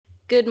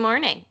Good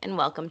morning and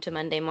welcome to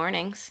Monday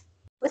Mornings.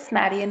 With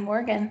Maddie and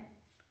Morgan.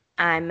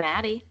 I'm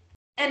Maddie.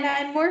 And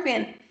I'm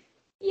Morgan.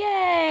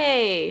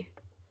 Yay!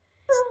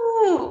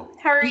 Woo!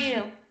 How are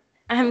you?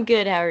 I'm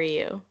good. How are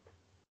you?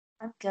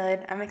 I'm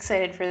good. I'm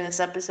excited for this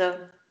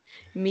episode.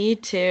 Me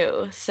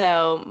too.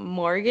 So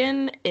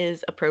Morgan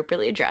is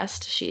appropriately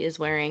dressed. She is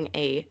wearing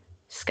a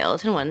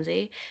skeleton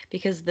onesie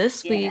because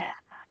this week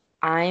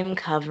I'm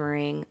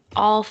covering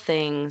all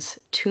things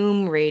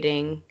tomb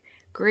raiding,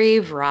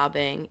 grave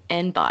robbing,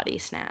 and body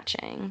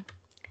snatching.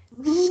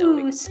 So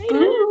Ooh,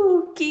 excited!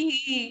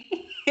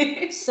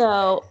 spooky!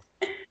 So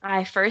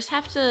I first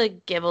have to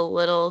give a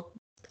little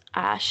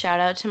shout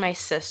out to my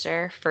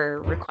sister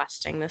for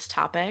requesting this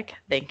topic.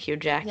 Thank you,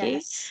 Jackie.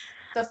 Yes.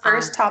 The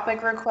first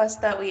topic request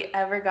that we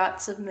ever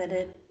got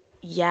submitted.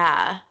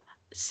 Yeah.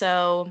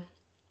 So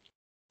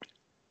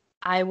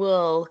I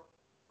will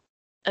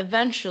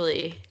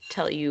eventually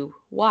tell you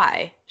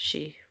why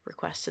she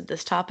requested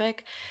this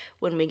topic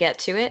when we get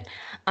to it.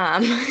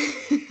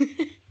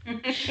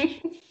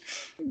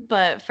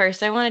 But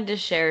first, I wanted to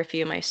share a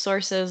few of my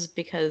sources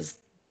because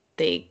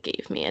they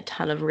gave me a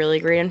ton of really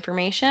great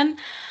information.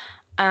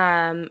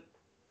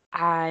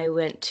 I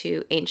went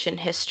to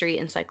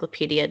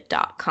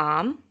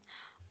ancienthistoryencyclopedia.com.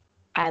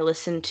 I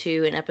listened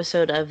to an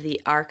episode of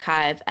the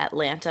Archive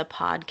Atlanta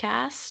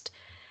podcast.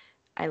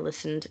 I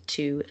listened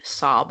to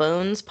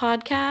Sawbones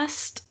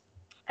podcast.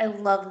 I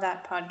love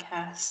that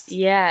podcast.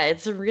 Yeah,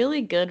 it's a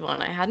really good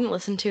one. I hadn't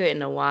listened to it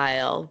in a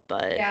while,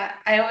 but yeah,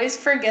 I always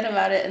forget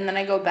about it and then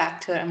I go back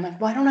to it. I'm like,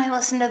 why don't I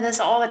listen to this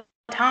all the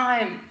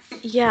time?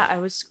 Yeah, I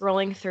was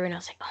scrolling through and I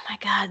was like, oh my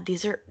God,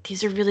 these are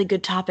really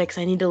good topics.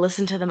 I need to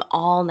listen to them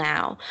all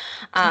now.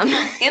 And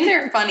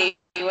they're funny,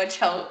 which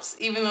helps,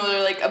 even though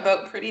they're like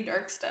about pretty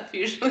dark stuff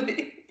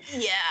usually.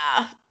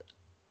 Yeah.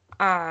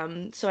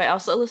 So I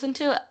also listened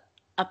to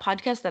a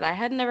podcast that I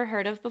had never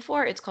heard of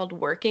before. It's called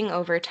Working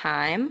Over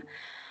Time.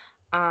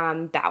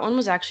 That one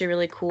was actually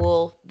really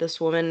cool.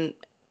 This woman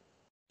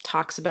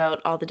talks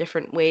about all the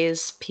different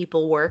ways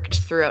people worked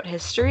throughout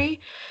history.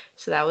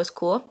 So that was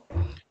cool.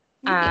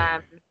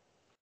 I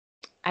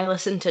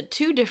listened to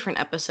 2 different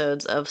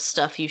episodes of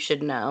Stuff You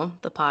Should Know,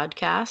 the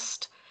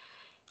podcast.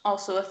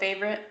 Also a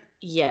favorite?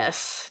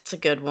 Yes, it's a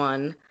good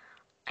one.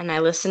 And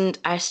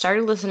I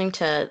started listening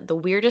to the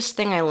Weirdest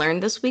Thing I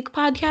Learned This Week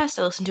podcast.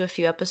 I listened to a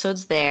few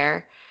episodes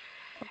there.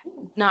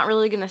 Ooh. Not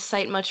really going to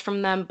cite much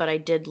from them, but I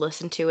did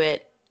listen to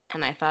it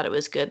and I thought it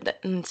was good.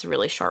 And it's a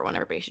really short one.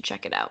 Everybody should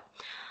check it out.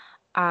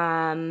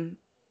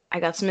 I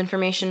got some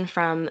information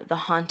from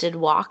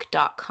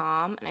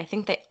thehauntedwalk.com, and I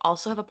think they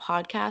also have a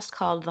podcast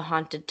called The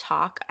Haunted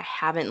Talk. I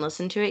haven't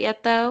listened to it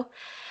yet, though.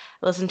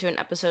 I listened to an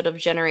episode of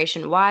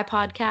Generation Y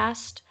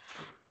podcast.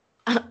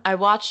 I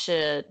watched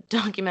a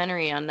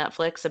documentary on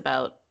Netflix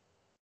about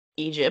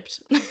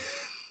Egypt.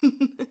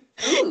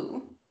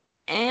 Ooh.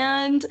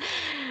 And,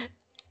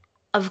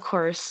 of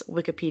course,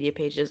 Wikipedia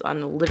pages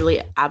on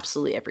literally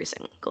absolutely every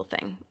single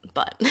thing.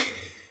 But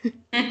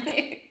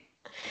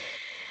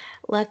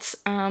let's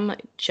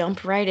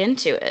jump right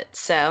into it.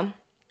 So,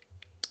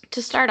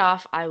 to start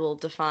off, I will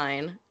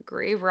define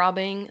grave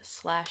robbing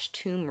 /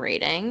 tomb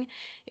raiding.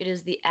 It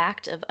is the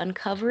act of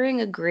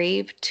uncovering a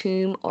grave,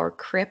 tomb, or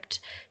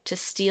crypt to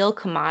steal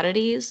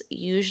commodities,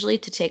 usually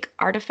to take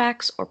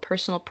artifacts or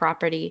personal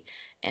property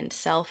and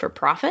sell for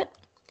profit.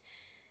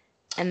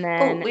 And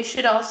then we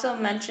should also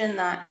mention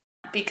that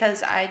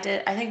because I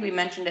think we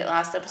mentioned it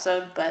last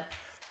episode, but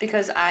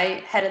because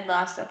I headed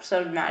last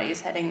episode, Maddie is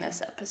heading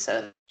this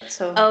episode.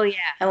 So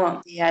I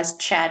won't be as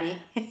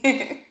chatty.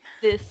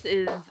 This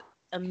is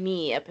a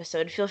me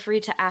episode. Feel free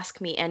to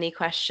ask me any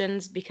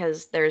questions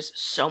because there's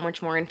so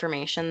much more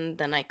information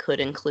than I could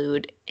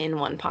include in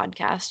one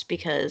podcast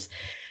because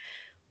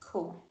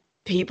cool.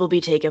 People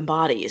be taking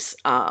bodies.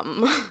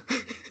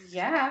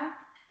 Yeah.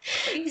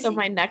 Crazy. So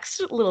my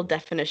next little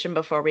definition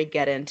before we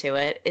get into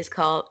it is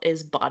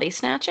body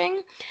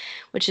snatching,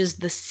 which is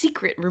the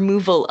secret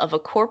removal of a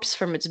corpse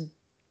from its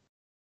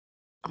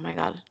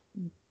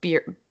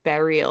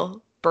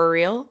burial.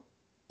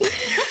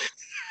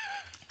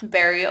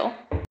 Burial.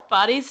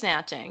 Body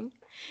snatching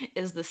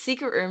is the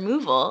secret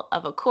removal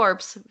of a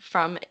corpse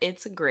from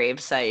its grave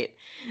site.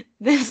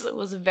 This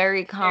was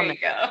very common.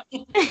 There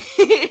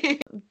you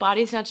go.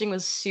 Body snatching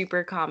was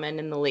super common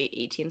in the late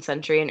 18th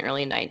century and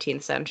early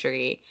 19th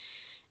century.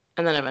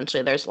 And then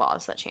eventually there's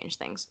laws that change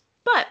things.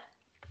 But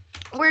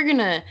we're going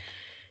to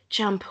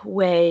jump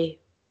way,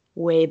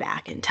 way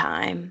back in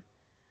time.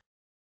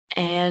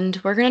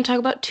 And we're going to talk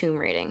about tomb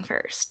raiding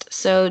first.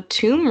 So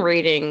tomb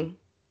raiding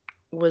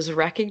was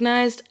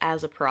recognized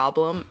as a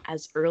problem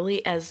as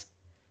early as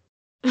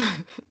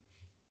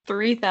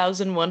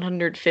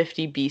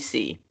 3150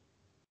 BC.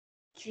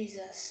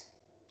 Jesus.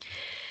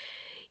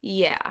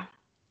 Yeah.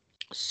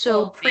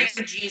 So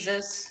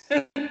pre-Jesus.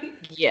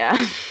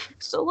 Yeah.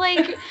 So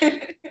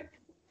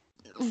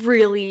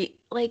really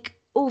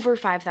over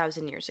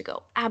 5,000 years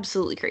ago.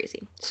 Absolutely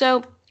crazy.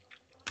 So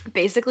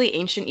basically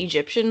ancient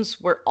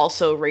Egyptians were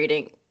also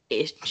raiding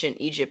ancient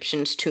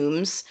Egyptians'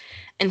 tombs,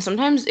 and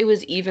sometimes it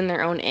was even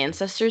their own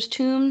ancestors'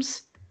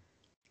 tombs.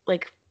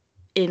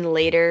 in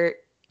later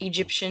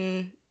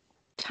Egyptian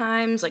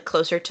times, like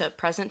closer to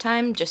present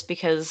time, just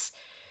because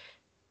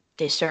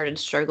they started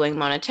struggling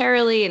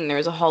monetarily and there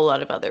was a whole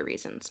lot of other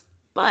reasons.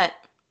 But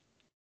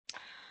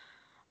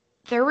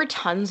there were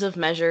tons of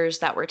measures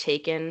that were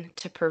taken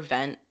to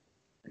prevent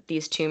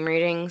these tomb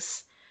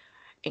raidings,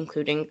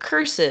 including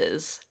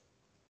curses,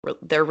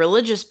 their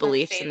religious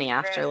beliefs in the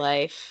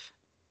afterlife,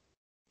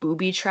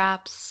 booby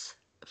traps,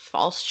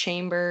 false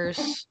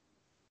chambers,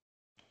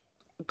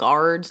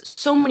 guards,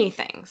 so many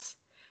things.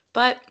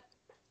 But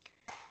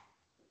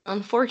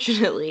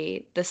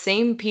unfortunately, the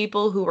same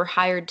people who were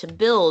hired to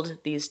build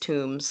these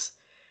tombs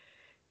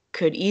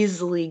could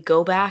easily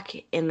go back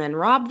and then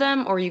rob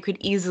them, or you could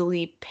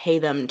easily pay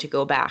them to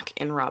go back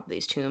and rob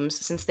these tombs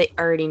since they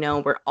already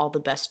know where all the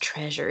best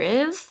treasure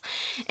is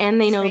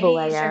and they know the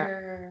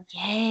layout.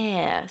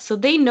 Yeah, so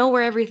they know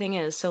where everything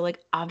is. So, like,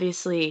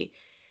 obviously,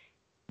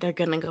 they're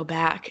gonna go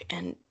back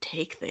and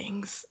take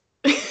things.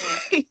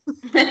 Even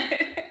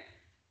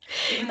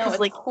though it's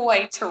like,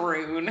 quite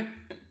rude.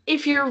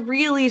 If you're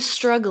really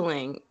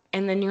struggling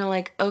and then you're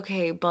like,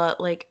 okay, but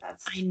like,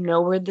 I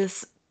know where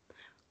this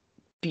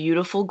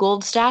beautiful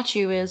gold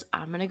statue is.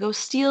 I'm gonna go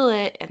steal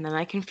it, and then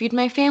I can feed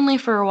my family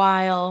for a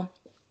while.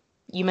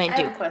 You might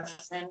do. I have a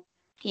question.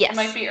 Yes. It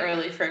might be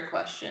early for a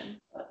question.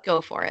 Go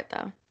for it,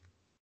 though.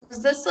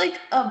 Was this like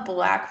a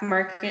black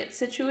market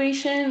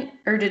situation,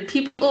 or did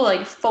people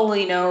like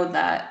fully know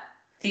that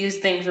these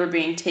things were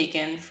being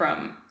taken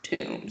from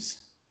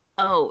tombs?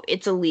 Oh,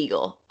 it's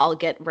illegal. I'll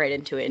get right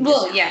into it.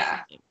 Well,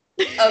 yeah.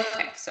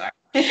 Okay, sorry.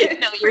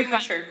 No, you're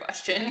premature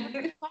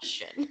question.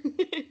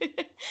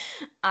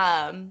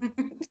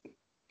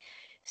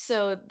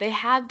 So they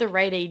had the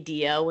right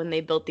idea when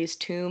they built these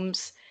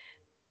tombs,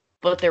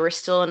 but there were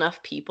still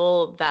enough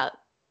people that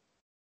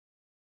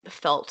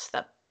felt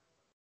that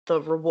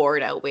the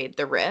reward outweighed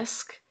the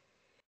risk,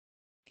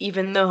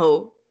 even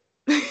though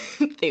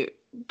the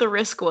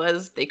risk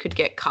was they could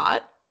get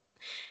caught.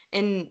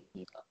 And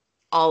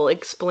I'll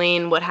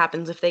explain what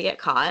happens if they get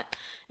caught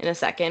in a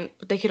second.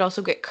 But they could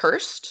also get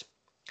cursed,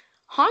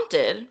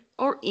 haunted,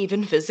 or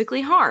even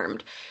physically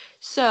harmed.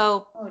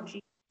 So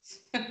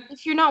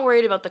if you're not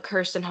worried about the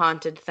cursed and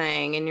haunted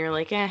thing and you're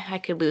like, I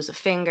could lose a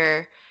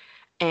finger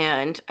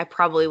and I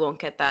probably won't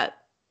get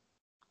that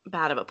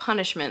bad of a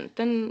punishment,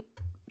 then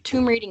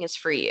tomb raiding is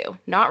for you.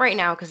 Not right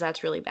now because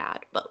that's really bad,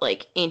 but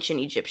like ancient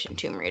Egyptian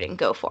tomb raiding,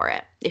 go for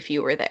it if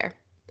you were there,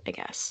 I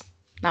guess.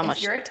 Not much.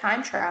 If you're a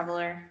time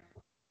traveler,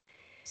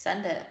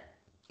 send it.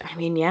 I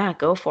mean, yeah,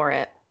 go for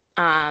it.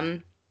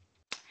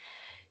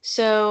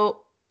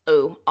 So,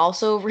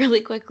 also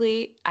really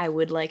quickly, I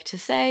would like to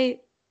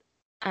say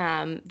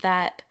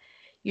that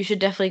you should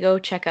definitely go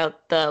check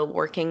out the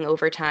Working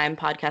Overtime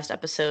podcast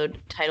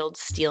episode titled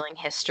Stealing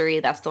History.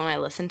 That's the one I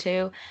listened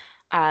to.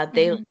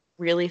 They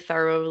really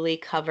thoroughly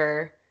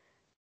cover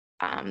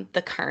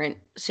the current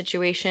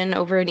situation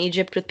over in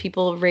Egypt with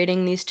people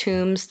raiding these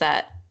tombs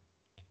that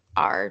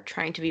are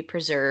trying to be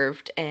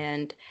preserved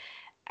and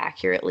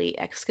accurately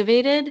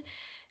excavated.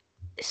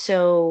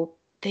 So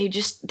they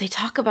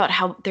talk about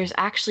how there's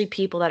actually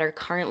people that are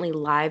currently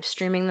live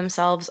streaming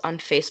themselves on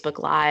Facebook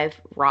Live,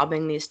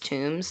 robbing these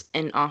tombs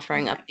and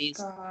offering up these.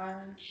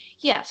 God.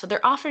 Yeah, so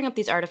they're offering up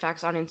these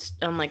artifacts on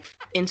like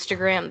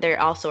Instagram. They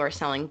also are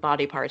selling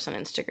body parts on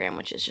Instagram,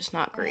 which is just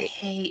not great. I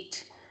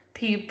hate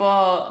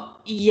people.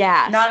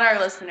 Yeah. Not our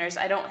listeners.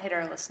 I don't hate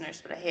our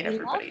listeners, but I hate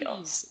everybody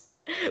else.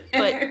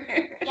 But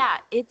yeah,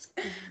 it's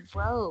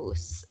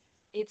gross.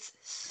 It's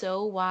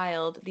so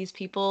wild. These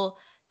people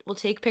will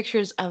take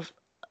pictures of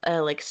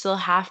a like still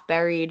half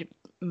buried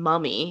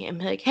mummy and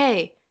be like,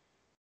 hey,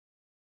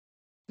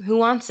 who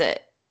wants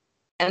it?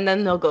 And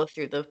then they'll go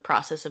through the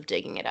process of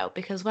digging it out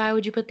because why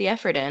would you put the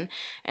effort in?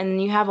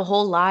 And you have a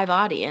whole live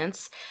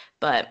audience,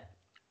 but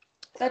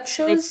that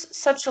shows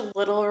such a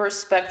little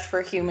respect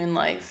for human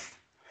life.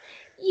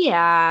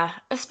 Yeah,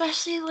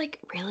 especially like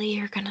really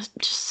you're gonna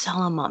just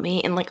sell a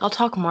mummy, and like I'll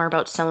talk more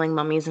about selling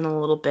mummies in a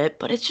little bit,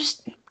 but it's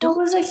just it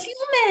was a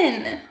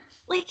human.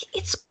 Like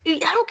I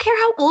don't care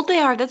how old they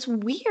are. That's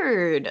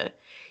weird.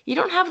 You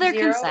don't have their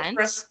consent.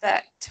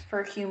 Respect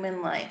for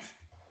human life.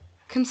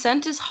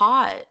 Consent is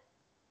hot.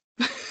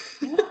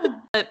 Yeah.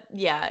 But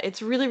yeah,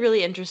 it's really,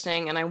 really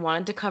interesting, and I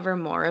wanted to cover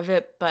more of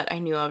it, but I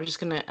knew I was just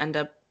gonna end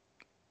up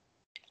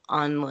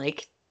on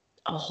like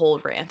a whole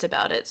rant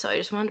about it, so I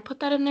just wanted to put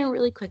that in there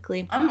really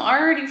quickly. I'm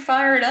already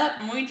fired up,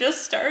 and we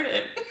just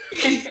started.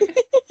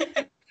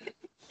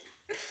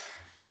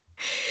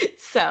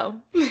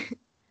 So,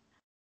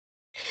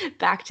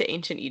 back to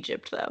ancient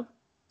Egypt, though.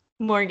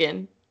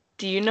 Morgan,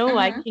 do you know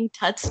why King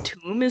Tut's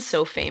tomb is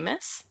so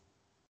famous?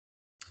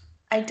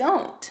 I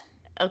don't.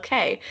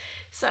 Okay,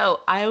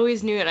 so I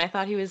always knew it. I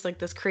thought he was like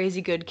this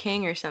crazy good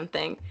king or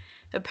something.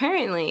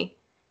 Apparently,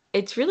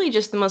 it's really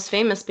just the most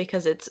famous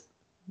because it's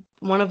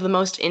one of the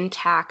most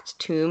intact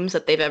tombs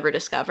that they've ever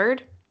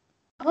discovered.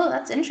 Oh,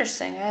 that's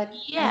interesting. I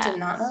did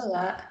not know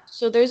that.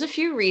 So there's a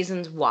few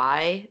reasons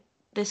why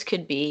this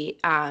could be.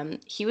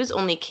 He was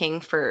only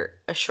king for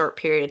a short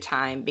period of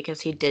time because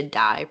he did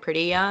die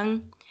pretty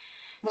young.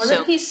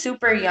 Wasn't he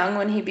super young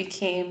when he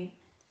became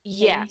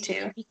Yeah, so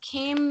he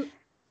became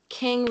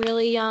king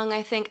really young,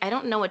 I think. I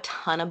don't know a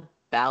ton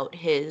about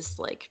his,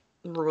 like,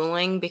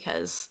 ruling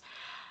because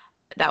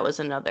that was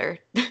another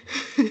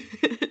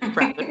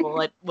rabbit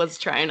hole I was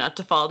trying not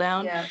to fall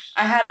down. Yeah,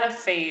 I had a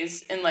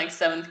phase in, like,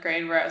 7th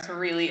grade where I was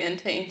really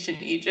into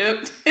ancient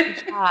Egypt.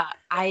 Yeah,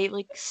 I,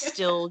 like,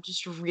 still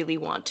just really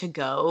want to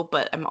go,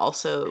 but I'm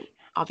also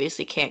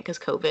obviously can't because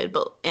COVID,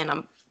 and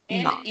I'm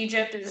not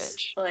Egypt is,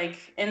 rich.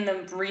 like, in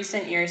the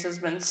recent years has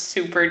been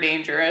super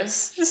dangerous,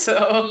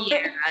 so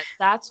yeah,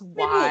 that's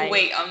why.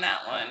 Wait on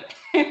that one.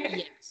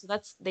 Yeah, so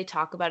they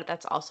talk about it.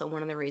 That's also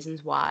one of the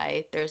reasons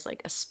why there's,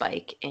 like, a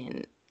spike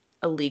in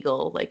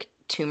illegal, like,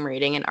 tomb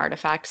raiding and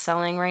artifact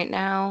selling right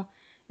now,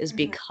 is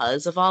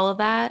because of all of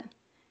that.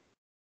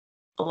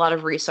 A lot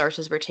of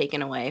resources were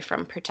taken away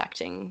from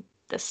protecting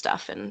this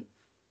stuff and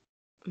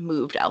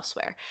moved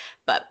elsewhere.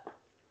 But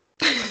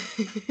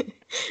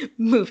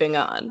moving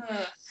on.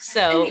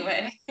 So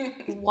anyway.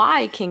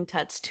 why King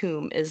Tut's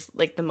tomb is,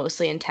 like, the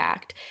mostly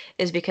intact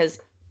is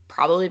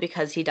probably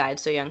because he died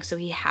so young, so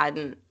he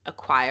hadn't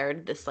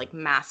acquired this, like,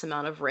 mass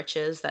amount of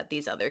riches that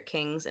these other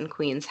kings and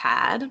queens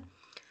had.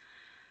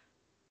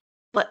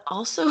 But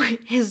also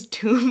his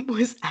tomb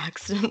was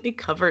accidentally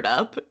covered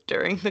up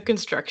during the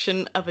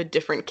construction of a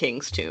different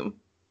king's tomb.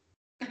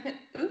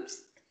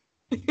 Oops.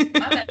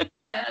 My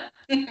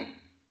bad.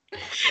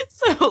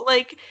 So,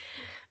 like,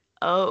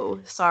 oh,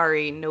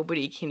 sorry,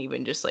 nobody can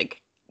even just,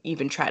 like,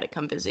 even try to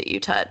come visit you,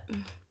 Tut.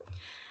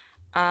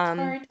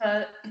 Sorry,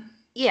 Tut.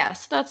 Yeah,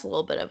 so that's a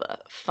little bit of a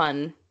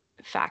fun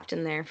fact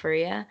in there for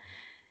you.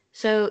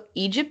 So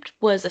Egypt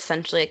was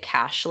essentially a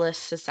cashless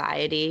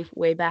society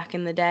way back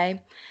in the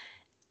day.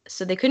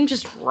 So they couldn't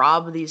just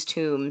rob these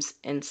tombs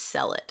and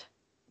sell it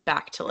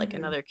back to, like,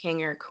 another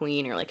king or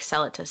queen, or, like,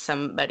 sell it to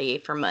somebody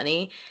for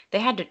money. They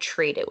had to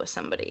trade it with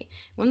somebody.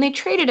 When they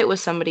traded it with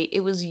somebody,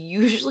 it was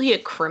usually a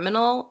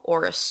criminal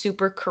or a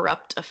super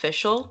corrupt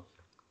official.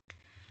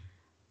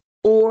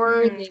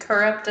 Or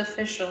corrupt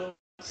officials.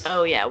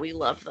 Oh yeah, we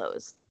love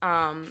those.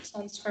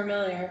 Sounds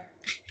familiar.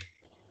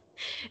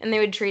 And they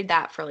would trade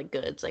that for, like,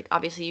 goods. Like,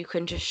 obviously you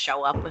couldn't just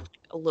show up with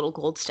a little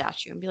gold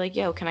statue and be like,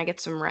 yo, can I get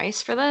some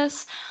rice for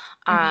this?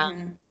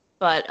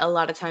 But a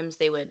lot of times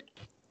they would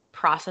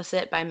process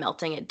it by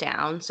melting it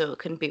down so it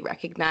couldn't be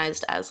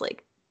recognized as,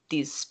 like,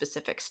 these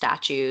specific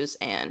statues,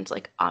 and,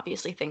 like,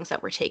 obviously things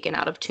that were taken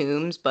out of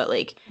tombs, but,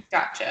 like,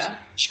 gotcha.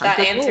 That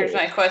answers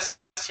my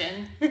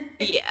question.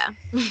 Yeah.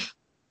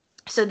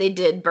 So they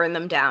did burn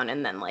them down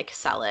and then, like,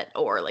 sell it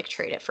or, like,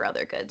 trade it for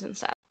other goods and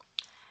stuff.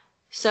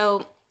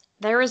 So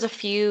there was a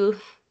few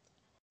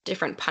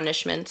different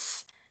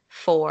punishments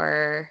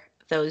for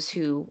those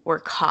who were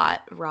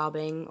caught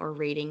robbing or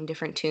raiding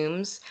different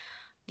tombs.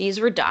 These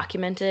were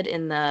documented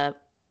in the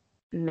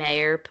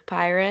Meyer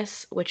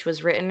Papyrus, which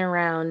was written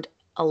around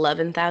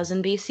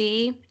 11,000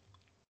 BCE.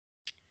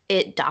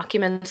 It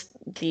documents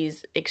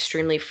these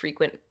extremely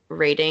frequent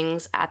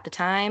raidings at the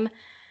time,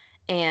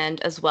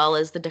 and as well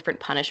as the different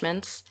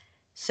punishments.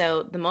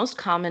 So the most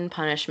common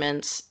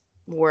punishments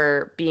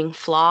were being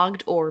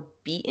flogged or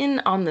beaten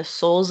on the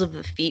soles of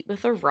the feet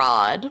with a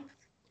rod.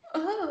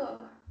 Oh.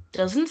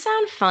 Doesn't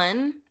sound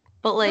fun,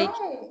 but, like,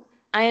 no.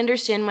 I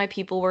understand why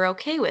people were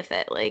okay with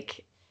it.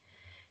 Like,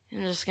 I'm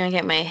just gonna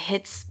get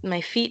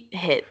my feet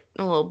hit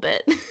a little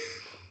bit.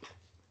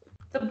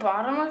 The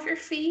bottom of your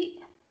feet?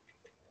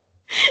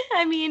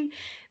 I mean,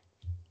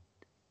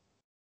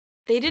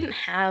 they didn't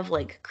have,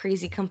 like,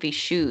 crazy comfy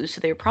shoes, so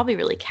they were probably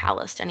really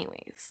calloused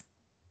anyways.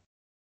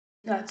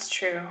 That's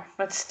true,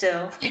 but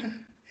still.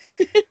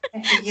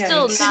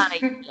 Still not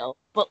ideal.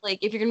 But, like,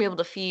 if you're gonna be able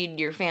to feed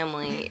your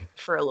family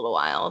for a little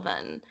while,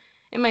 then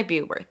it might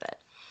be worth it.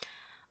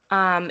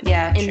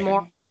 Yeah, in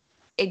more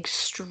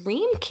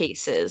extreme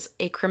cases,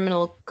 a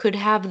criminal could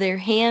have their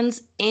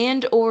hands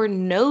and or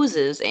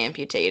noses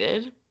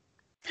amputated.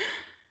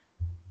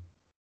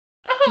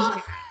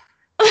 Oh.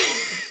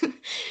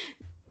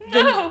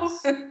 The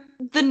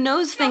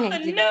nose thing.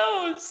 The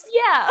nose.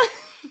 Yeah.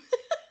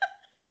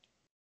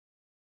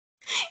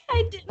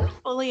 I didn't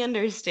fully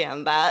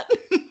understand that.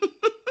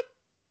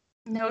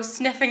 No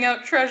sniffing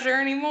out treasure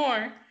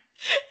anymore.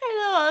 I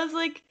know. I was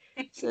like,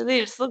 so they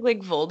just look like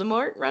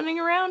Voldemort running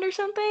around or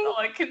something? All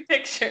I can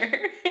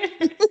picture.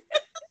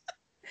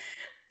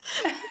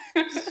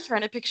 Just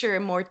trying to picture a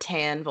more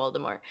tan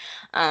Voldemort.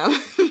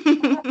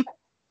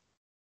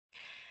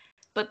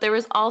 But there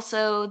was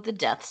also the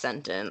death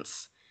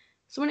sentence.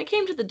 So when it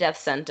came to the death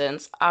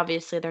sentence,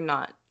 obviously they're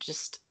not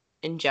just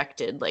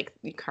injected like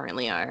you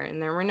currently are,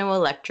 and there were no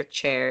electric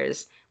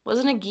chairs. It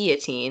wasn't a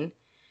guillotine.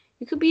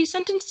 You could be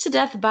sentenced to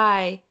death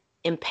by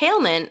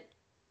impalement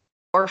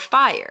or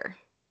fire.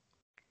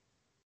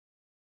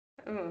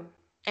 Ooh.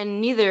 And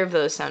neither of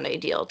those sound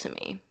ideal to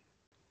me.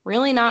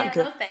 Really not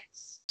good. No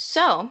thanks.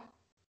 So,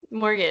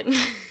 Morgan.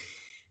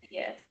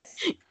 Yes.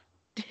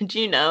 Did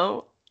you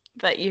know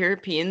that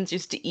Europeans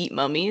used to eat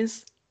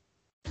mummies?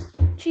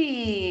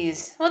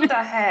 Jeez, what the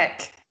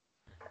heck?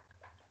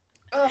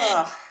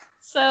 Ugh.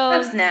 So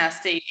that's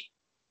nasty.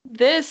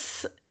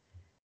 This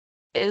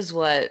is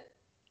what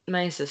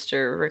my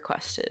sister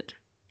requested.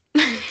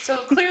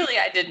 So clearly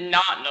I did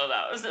not know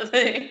that was a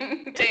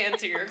thing, to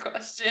answer your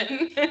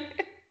question.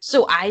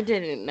 So I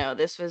didn't know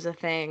this was a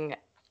thing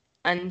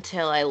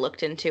until I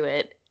looked into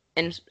it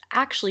and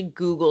actually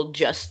Googled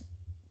just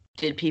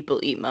did people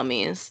eat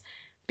mummies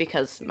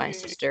because my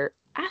sister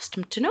asked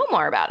him to know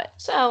more about it.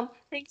 So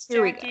thanks,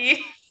 here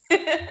Jackie. We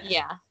go.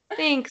 Yeah,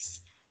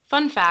 thanks.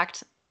 Fun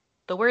fact,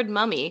 the word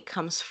mummy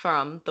comes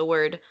from the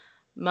word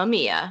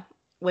mumia,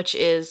 which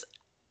is,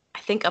 I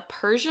think, a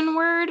Persian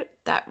word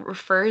that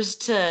refers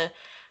to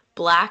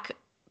black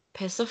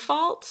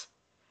pisophyllite,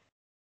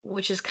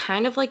 which is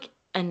kind of like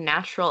a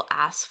natural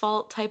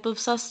asphalt type of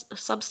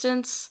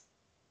substance.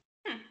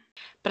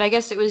 But I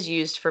guess it was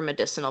used for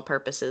medicinal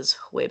purposes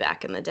way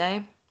back in the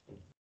day.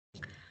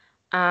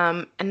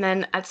 And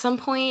then at some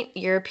point,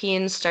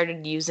 Europeans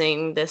started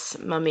using this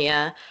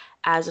mumia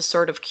as a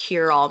sort of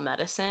cure-all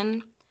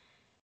medicine.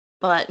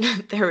 But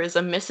there was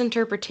a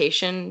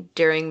misinterpretation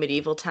during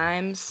medieval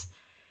times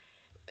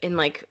in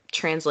like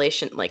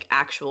translation, like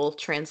actual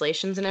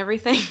translations and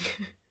everything.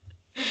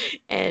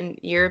 And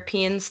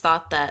Europeans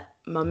thought that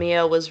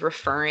mumia was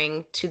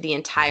referring to the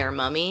entire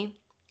mummy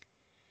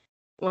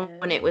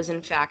when it was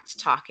in fact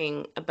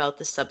talking about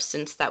the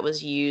substance that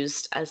was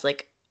used as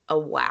like a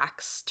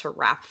wax to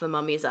wrap the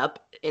mummies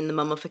up in the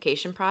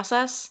mummification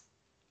process.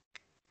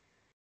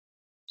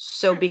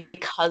 So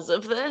because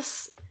of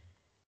this,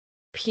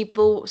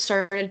 people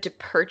started to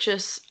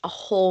purchase a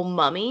whole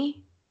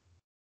mummy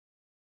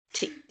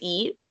to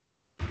eat.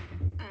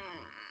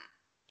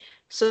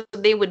 So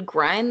they would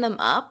grind them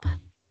up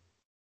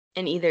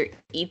and either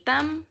eat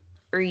them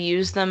or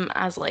use them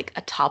as like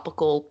a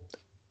topical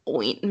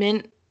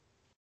ointment.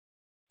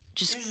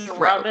 Just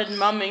rubbed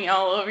mummy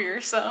all over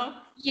yourself.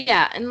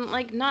 Yeah, and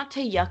like not to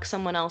yuck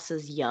someone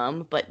else's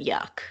yum, but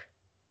yuck.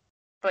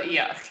 But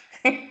yuck.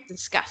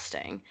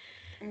 Disgusting.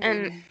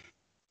 And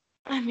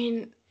I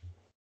mean,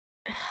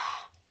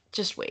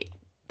 just wait.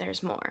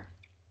 There's more.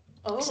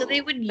 Oh, so they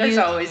would use... There's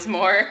always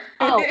more.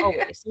 Oh,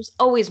 always. There's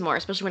always more,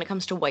 especially when it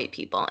comes to white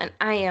people. And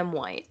I am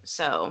white,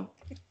 so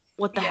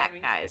what the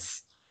heck,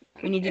 guys?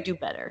 We need to do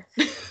better.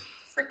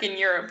 Freaking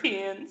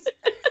Europeans.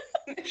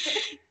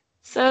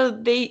 So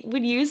they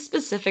would use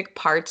specific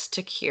parts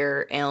to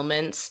cure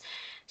ailments.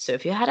 So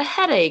if you had a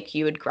headache,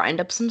 you would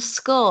grind up some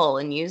skull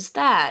and use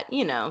that.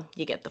 You know,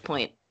 you get the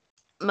point.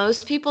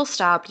 Most people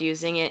stopped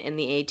using it in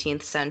the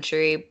 18th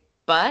century,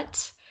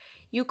 but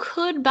you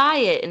could buy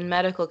it in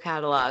medical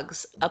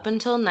catalogs up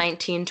until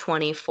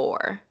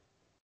 1924.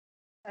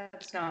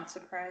 That's not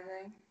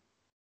surprising.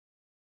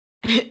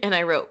 And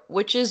I wrote,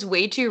 which is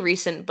way too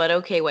recent, but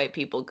okay, white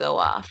people, go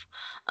off.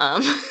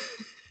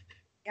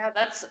 Yeah,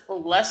 that's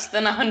less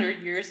than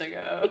 100 years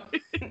ago.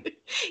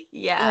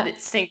 Yeah. Let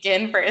it sink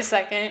in for a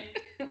second.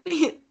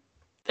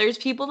 There's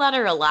people that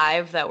are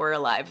alive that were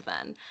alive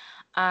then.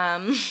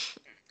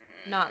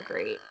 Not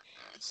great.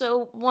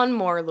 So one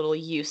more little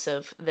use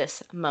of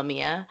this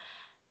mumia.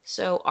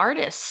 So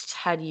artists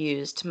had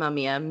used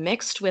mumia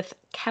mixed with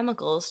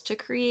chemicals to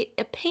create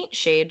a paint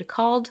shade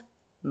called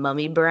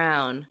mummy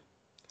brown.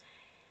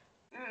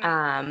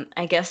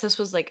 I guess this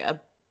was like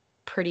a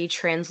pretty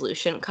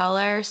translucent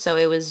color, so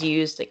it was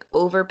used like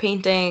over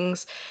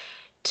paintings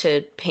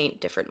to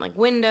paint different like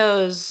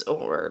windows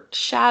or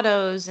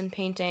shadows in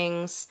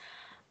paintings.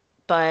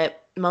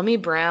 But mummy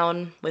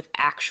brown with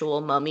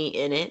actual mummy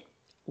in it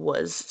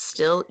was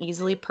still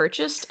easily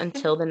purchased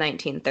until the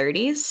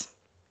 1930s.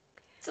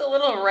 It's a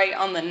little right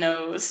on the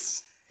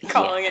nose,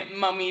 calling it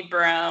mummy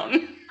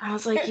brown. I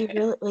was like,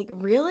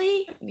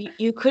 really?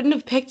 You couldn't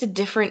have picked a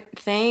different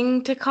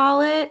thing to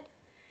call it?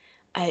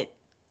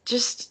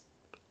 Just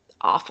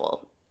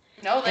awful.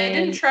 No, they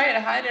didn't try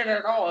to hide it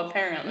at all,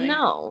 apparently.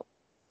 No.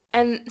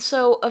 And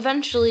so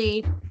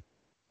eventually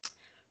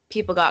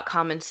people got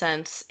common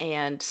sense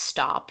and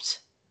stopped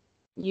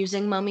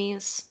using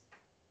mummies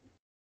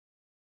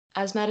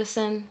as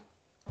medicine.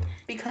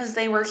 Because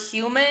they were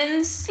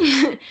humans?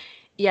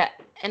 Yeah,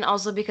 and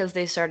also because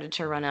they started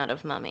to run out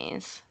of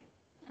mummies.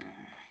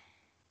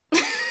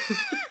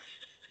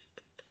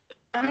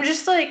 I'm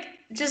just like,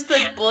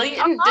 the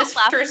blatant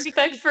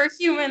disrespect for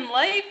human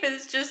life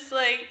is just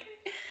like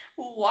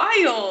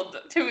wild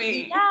to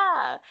me.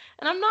 Yeah,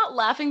 and I'm not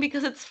laughing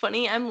because it's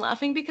funny. I'm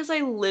laughing because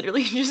I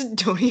literally just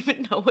don't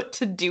even know what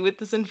to do with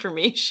this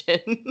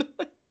information.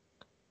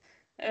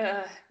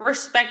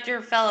 Respect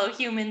your fellow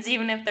humans,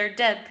 even if they're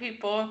dead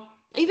people.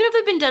 Even if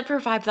they've been dead for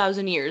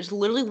 5,000 years,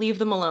 literally leave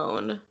them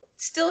alone.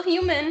 Still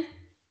human.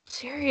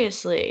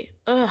 Seriously.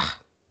 Ugh.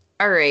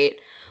 All right.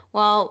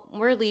 Well,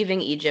 we're leaving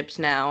Egypt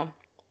now.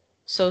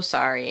 So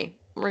sorry.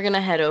 We're going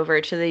to head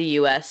over to the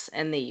US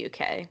and the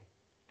UK.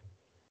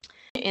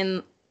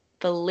 In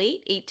the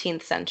late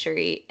 18th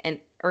century and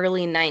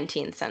early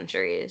 19th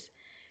centuries,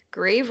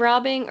 grave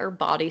robbing or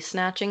body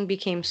snatching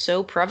became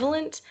so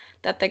prevalent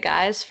that the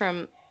guys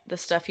from the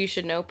Stuff You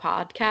Should Know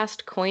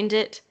podcast coined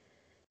it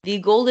the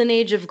golden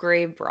age of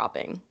grave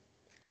robbing.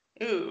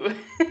 Ooh.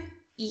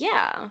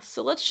 Yeah,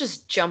 so let's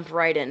just jump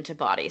right into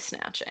body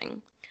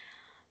snatching.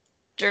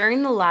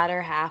 During the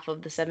latter half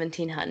of the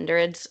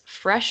 1700s,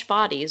 fresh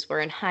bodies were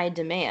in high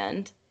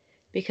demand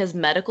because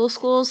medical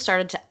schools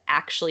started to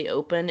actually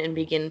open and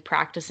begin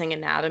practicing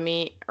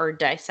anatomy, or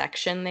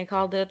dissection, they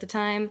called it at the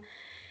time.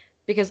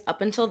 Because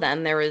up until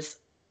then, there was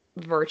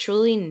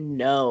virtually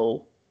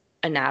no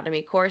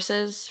anatomy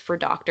courses for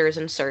doctors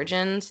and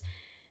surgeons.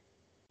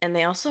 And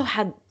they also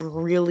had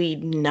really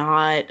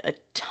not a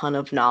ton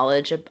of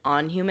knowledge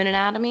on human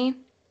anatomy.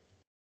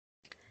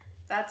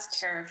 That's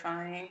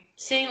terrifying.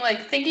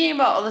 Thinking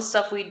about all the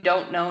stuff we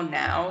don't know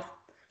now,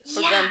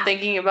 but then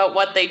thinking about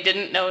what they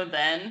didn't know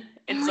then,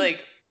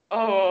 it's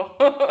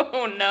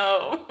oh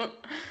no.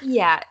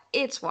 Yeah,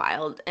 it's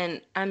wild.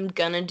 And I'm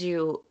gonna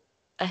do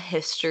a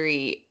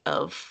history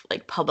of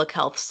like public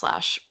health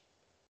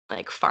 /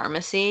 like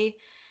pharmacy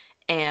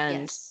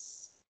and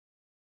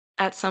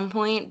at some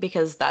point,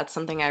 because that's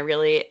something I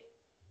really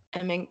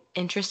am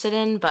interested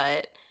in.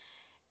 But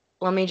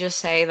let me just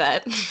say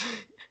that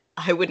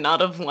I would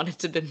not have wanted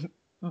to been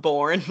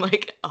born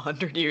like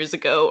 100 years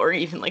ago or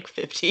even like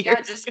 50 years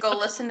Yeah, just ago. go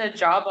listen to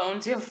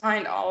Jawbones. You'll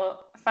find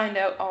out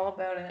all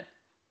about it.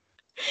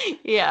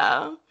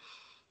 Yeah.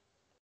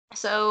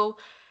 So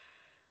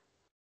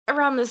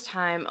around this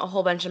time, a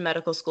whole bunch of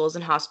medical schools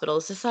and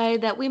hospitals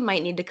decided that we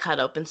might need to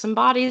cut open some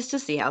bodies to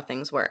see how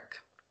things work.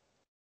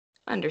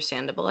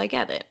 Understandable, I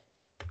get it.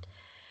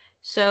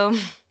 So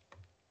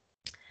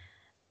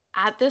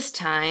at this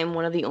time,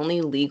 one of the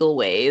only legal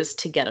ways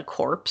to get a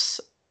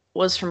corpse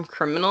was from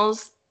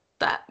criminals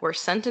that were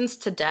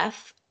sentenced to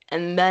death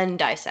and then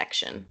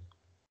dissection.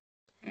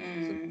 So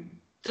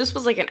this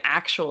was like an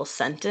actual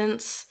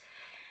sentence.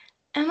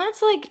 And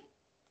that's like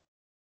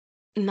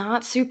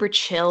not super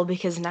chill,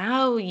 because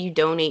now you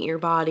donate your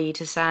body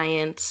to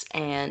science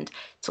and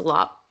it's a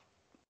lot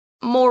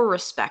more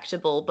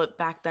respectable. But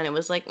back then it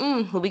was like,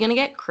 who are we going to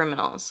get?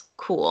 Criminals.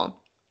 Cool.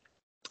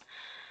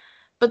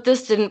 But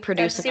this didn't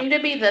produce That seemed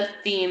to be the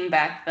theme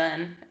back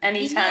then.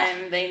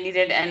 Anytime they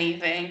needed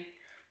anything.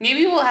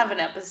 Maybe we'll have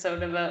an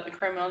episode about the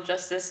criminal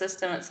justice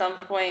system at some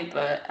point,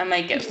 but I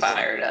might get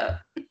fired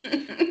up.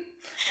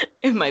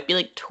 It might be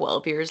like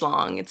 12 years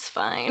long. It's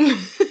fine.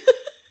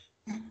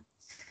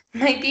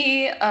 Might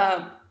be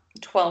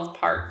 12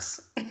 parts.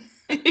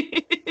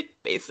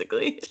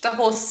 Basically. Just a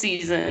whole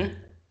season.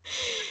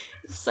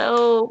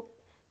 So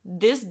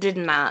this did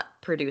not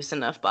produce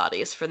enough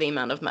bodies for the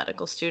amount of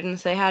medical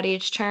students they had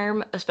each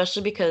term,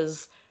 especially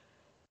because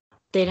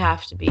they'd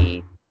have to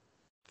be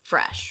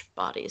fresh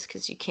bodies,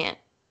 because they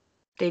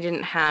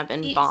didn't have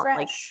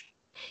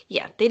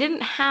they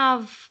didn't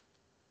have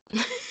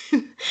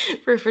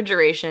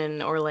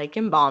refrigeration or like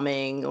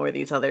embalming or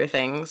these other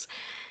things.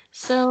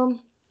 So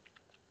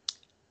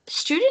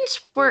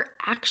students were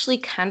actually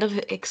kind of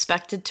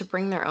expected to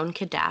bring their own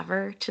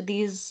cadaver to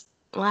these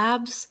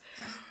labs.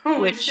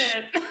 Holy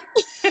shit.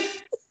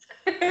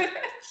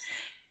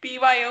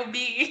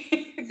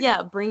 BYOB.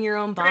 Yeah, bring your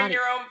own body. Bring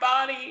your own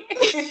body.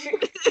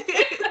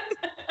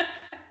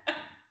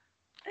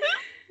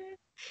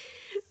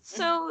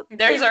 So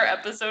there's our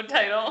episode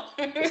title.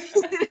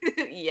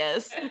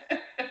 Yes.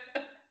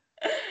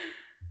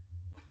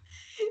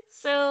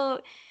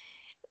 So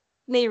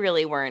they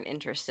really weren't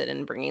interested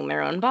in bringing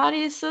their own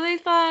bodies, so they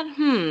thought,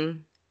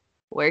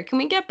 where can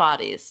we get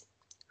bodies?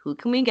 Who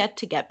can we get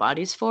to get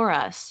bodies for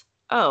us?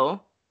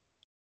 Oh,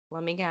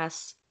 let me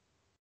guess.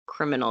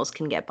 Criminals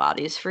can get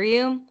bodies for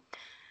you.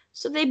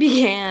 So they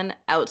began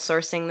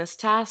outsourcing this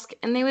task,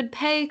 and they would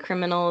pay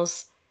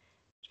criminals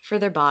for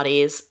their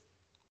bodies,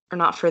 or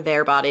not for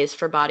their bodies,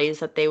 for bodies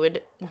that they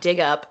would dig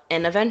up.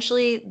 And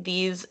eventually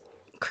these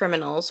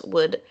criminals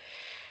would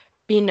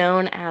be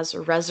known as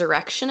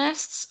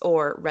resurrectionists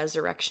or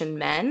resurrection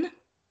men.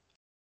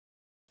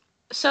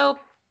 So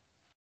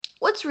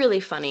what's really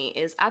funny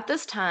is at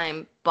this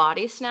time,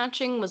 body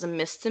snatching was a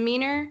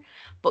misdemeanor,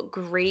 but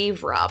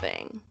grave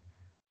robbing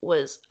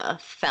was a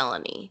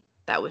felony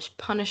that was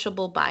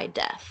punishable by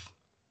death.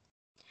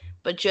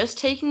 But just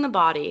taking the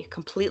body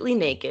completely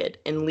naked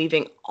and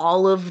leaving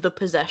all of the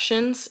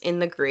possessions in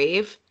the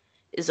grave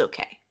is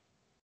okay.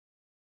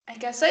 I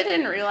guess I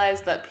didn't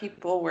realize that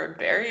people were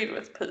buried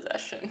with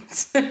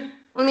possessions. I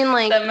mean,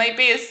 like, that might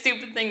be a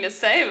stupid thing to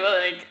say,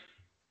 but like,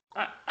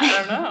 I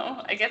don't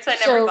know. I guess I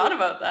never thought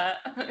about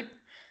that.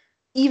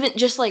 even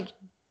just like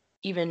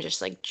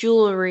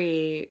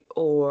jewelry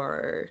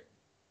or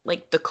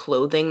like the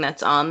clothing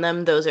that's on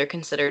them, those are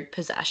considered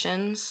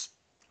possessions.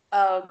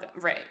 Oh,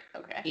 right.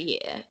 Okay.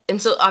 Yeah.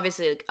 And so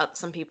obviously like,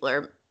 some people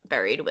are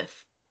buried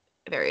with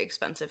very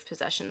expensive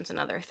possessions and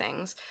other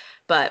things,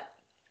 but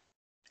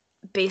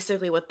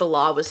basically what the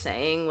law was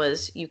saying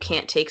was you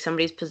can't take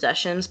somebody's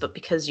possessions, but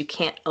because you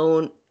can't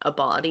own a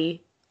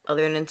body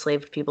other than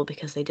enslaved people,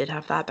 because they did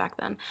have that back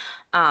then,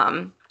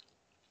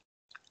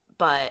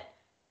 but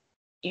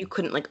you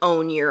couldn't like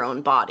own your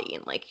own body,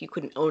 and like you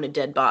couldn't own a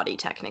dead body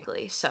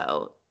technically,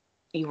 so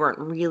you weren't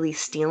really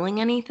stealing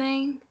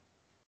anything.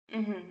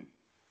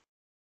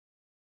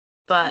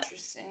 But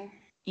interesting.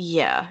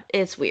 Yeah,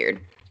 it's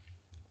weird.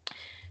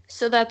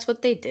 So that's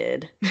what they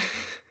did.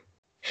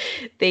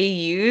 They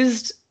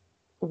used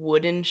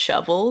wooden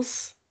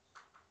shovels.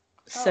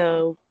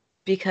 So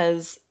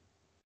because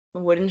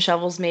Wooden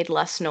shovels made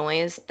less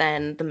noise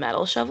than the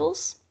metal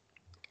shovels.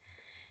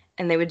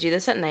 And they would do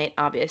this at night,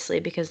 obviously,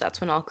 because that's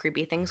when all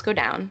creepy things go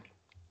down.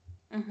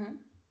 Mm-hmm.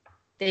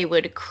 They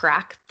would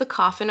crack the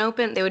coffin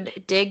open. They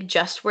would dig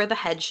just where the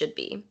head should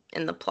be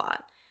in the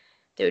plot.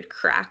 They would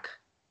crack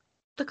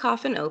the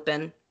coffin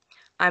open.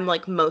 I'm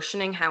like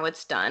motioning how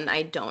it's done.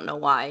 I don't know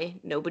why.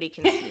 Nobody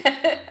can see.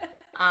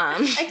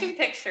 I can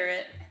picture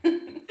it.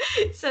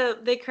 So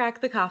they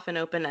crack the coffin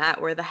open at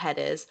where the head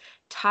is,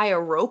 tie a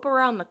rope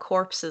around the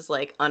corpse's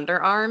like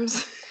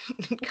underarms,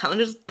 and kind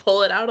of just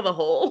pull it out of the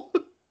hole.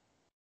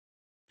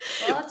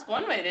 Well, that's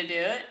one way to do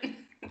it.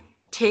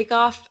 Take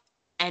off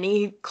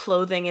any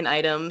clothing and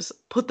items,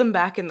 put them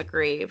back in the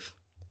grave,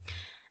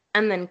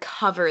 and then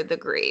cover the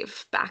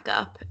grave back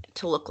up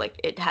to look like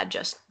it had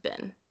just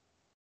been.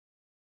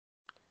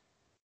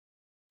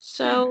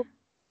 So,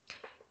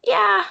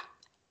 yeah,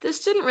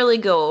 this didn't really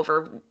go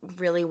over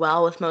really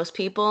well with most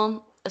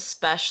people,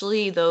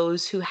 especially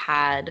those who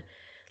had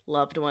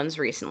loved ones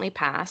recently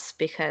pass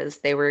because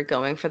they were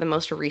going for the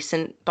most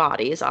recent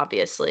bodies,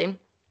 obviously.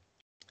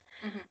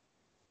 Mm-hmm.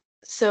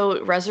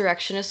 So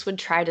resurrectionists would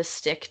try to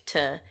stick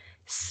to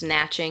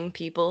snatching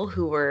people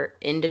who were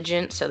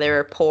indigent, so they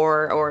were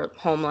poor or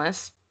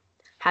homeless,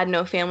 had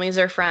no families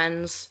or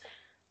friends,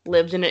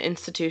 lived in an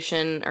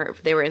institution, or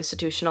they were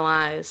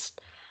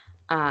institutionalized,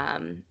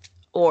 um,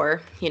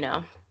 or,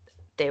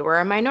 they were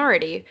a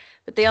minority,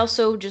 but they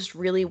also just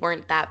really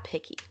weren't that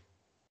picky.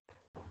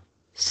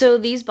 So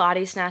these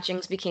body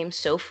snatchings became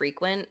so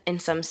frequent in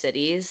some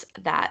cities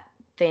that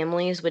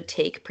families would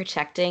take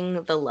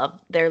protecting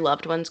their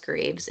loved ones'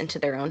 graves into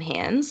their own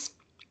hands.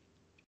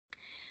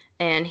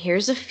 And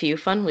here's a few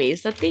fun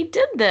ways that they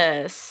did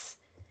this.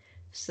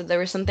 So there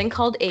was something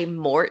called a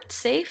mort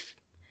safe,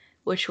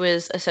 which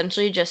was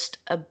essentially just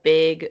a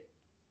big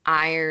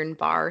iron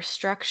bar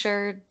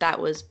structure that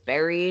was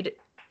buried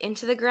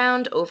into the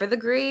ground over the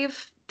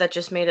grave that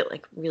just made it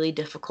like really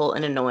difficult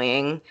and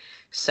annoying.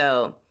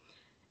 So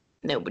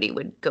nobody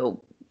would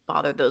go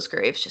bother those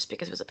graves just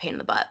because it was a pain in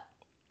the butt.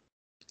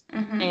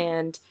 Mm-hmm.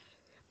 And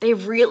they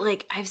really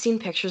like I've seen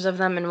pictures of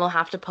them, and we'll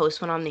have to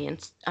post one on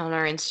on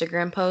our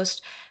Instagram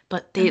post,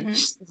 but they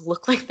just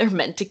look like they're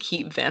meant to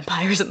keep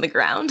vampires in the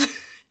ground.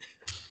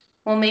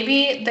 Well,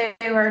 maybe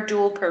they were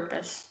dual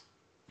purpose.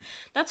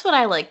 That's what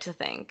I like to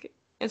think.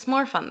 It's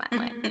more fun that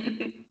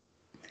way.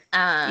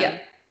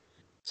 Yeah.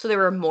 So there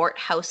were mort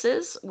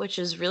houses, which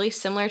is really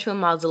similar to a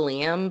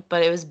mausoleum,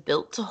 but it was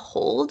built to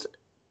hold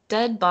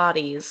dead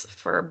bodies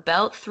for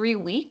about 3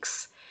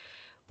 weeks,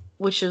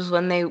 which is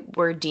when they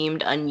were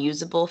deemed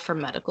unusable for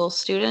medical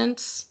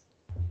students.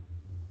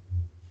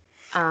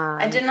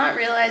 I did not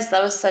realize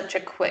that was such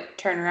a quick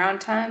turnaround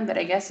time, but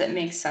I guess it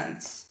makes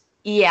sense.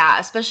 Yeah,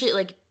 especially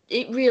like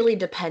it really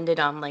depended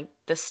on like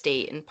the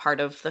state and part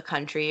of the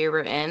country you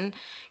were in,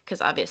 because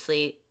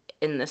obviously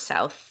in the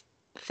South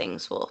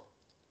things will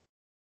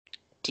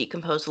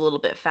decompose a little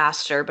bit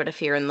faster, but if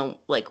you're in the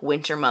like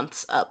winter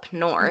months up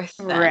north,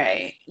 then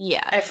Right.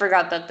 yeah. I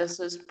forgot that this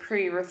was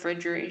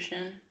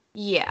pre-refrigeration.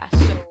 Yeah,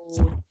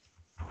 so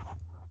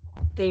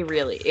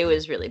it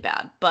was really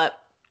bad.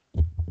 But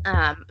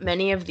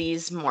many of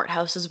these mort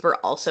houses were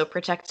also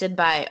protected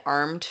by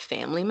armed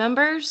family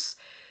members,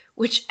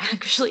 which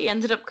actually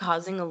ended up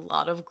causing a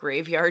lot of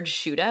graveyard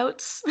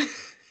shootouts.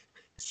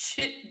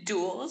 Shit,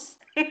 duels.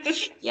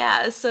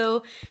 Yeah,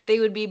 so they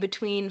would be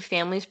between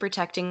families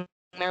protecting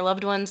their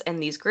loved ones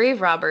and these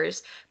grave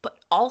robbers, but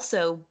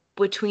also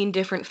between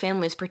different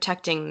families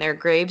protecting their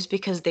graves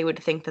because they would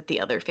think that the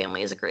other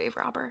family is a grave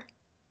robber.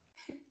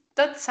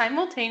 That's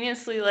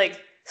simultaneously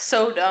like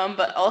so dumb,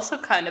 but also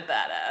kind of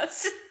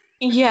badass.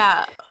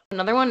 Yeah.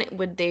 Another one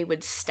they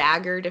would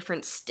stagger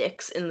different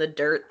sticks in the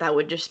dirt that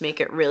would just make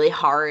it really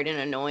hard and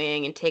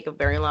annoying and take a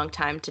very long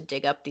time to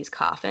dig up these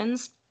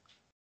coffins.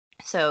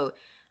 So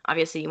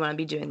obviously you want to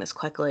be doing this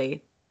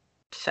quickly.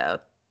 So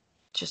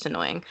just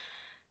annoying.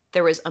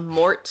 There was a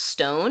mort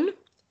stone,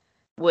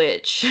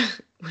 which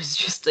was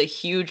just a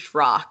huge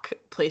rock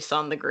placed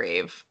on the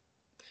grave,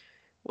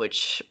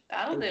 which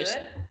That'll do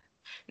it.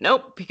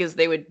 Nope, because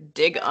they would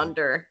dig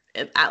under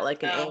it at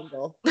like an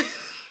angle.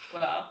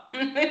 Well,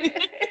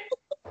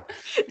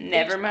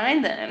 never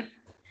mind then.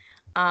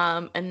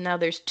 And now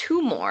there's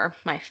two more,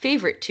 my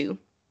favorite two.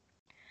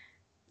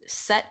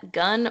 Set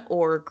gun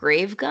or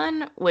grave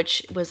gun,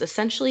 which was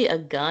essentially a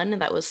gun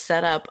that was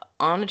set up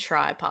on a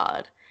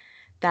tripod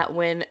that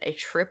when a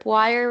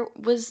tripwire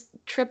was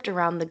tripped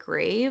around the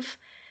grave,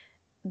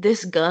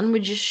 this gun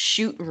would just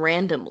shoot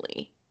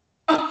randomly.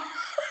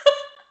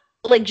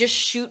 Like just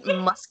shoot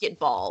musket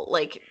ball,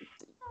 like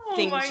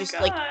things just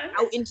like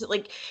out into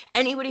like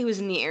anybody who was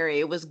in the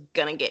area was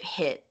gonna get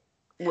hit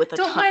with a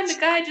Don't mind the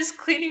guy just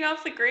cleaning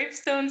off the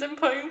gravestones and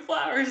putting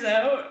flowers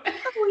out.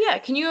 Oh yeah,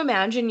 can you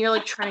imagine you're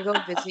like trying to go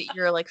visit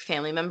your like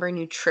family member and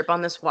you trip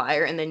on this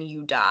wire and then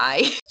you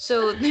die?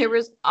 So there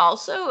was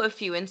also a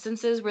few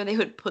instances where they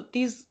would put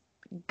these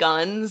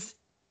guns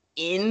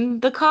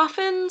in the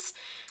coffins.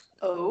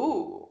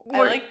 Oh,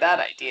 I like that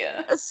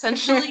idea.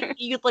 Essentially,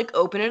 you'd like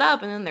open it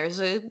up and then there's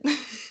a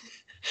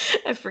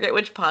I forget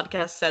which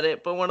podcast said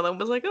it, but one of them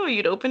was like, "Oh,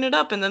 you'd open it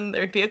up, and then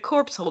there'd be a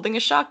corpse holding a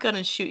shotgun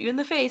and shoot you in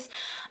the face."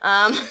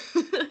 Um,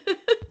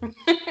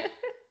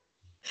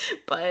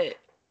 but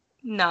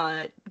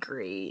not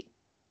great.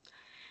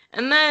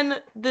 And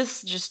then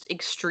this just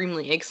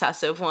extremely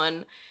excessive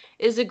one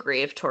is a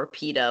grave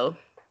torpedo.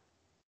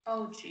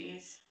 Oh,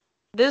 jeez.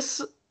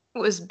 This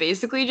was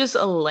basically just a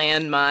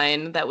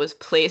landmine that was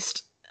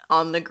placed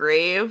on the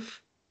grave.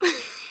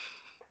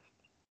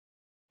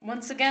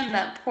 Once again,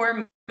 that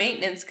poor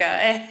maintenance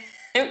guy.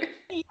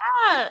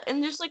 Yeah,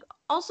 and just like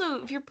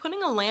also, if you're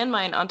putting a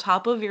landmine on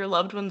top of your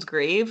loved one's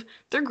grave,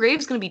 their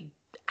grave's gonna be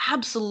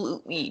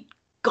absolutely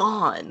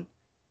gone.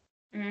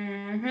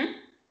 Mm-hmm.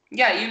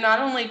 Yeah, you not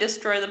only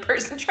destroy the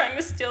person trying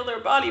to steal their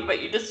body,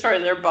 but you destroy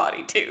their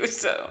body too,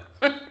 so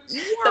the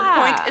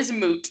point is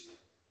moot.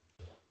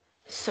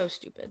 So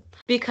stupid.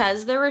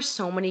 Because there were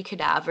so many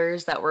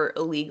cadavers that were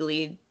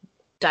illegally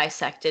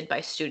dissected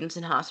by students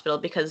in hospital,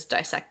 because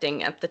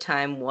dissecting at the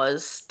time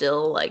was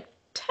still like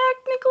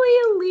technically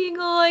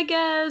illegal, I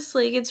guess.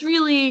 Like it's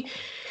really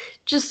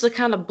just a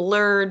kind of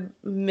blurred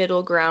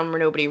middle ground where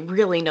nobody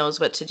really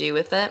knows what to do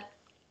with it.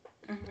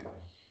 Mm-hmm.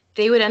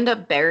 They would end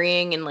up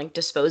burying and like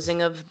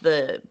disposing of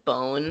the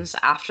bones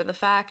after the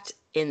fact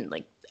in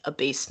like a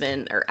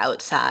basement or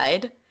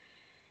outside.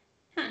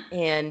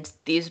 And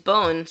these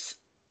bones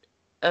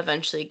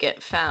eventually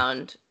get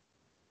found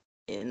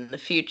in the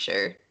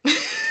future.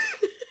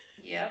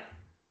 Yep.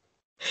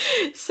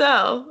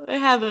 So I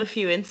have a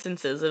few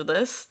instances of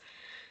this.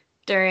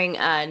 During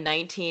a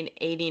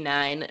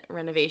 1989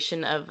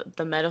 renovation of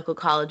the Medical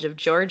College of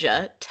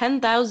Georgia,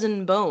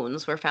 10,000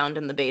 bones were found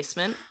in the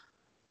basement.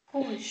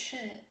 Holy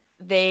shit.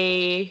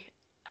 I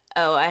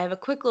have a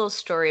quick little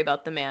story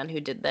about the man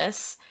who did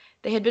this.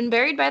 They had been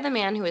buried by the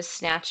man who was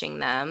snatching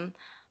them.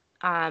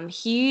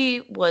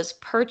 He was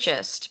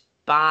purchased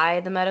by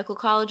the Medical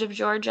College of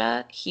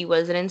Georgia. He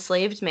was an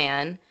enslaved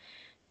man.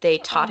 They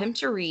taught him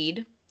to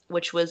read,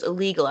 which was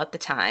illegal at the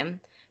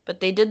time, but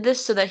they did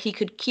this so that he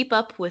could keep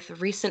up with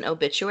recent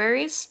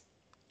obituaries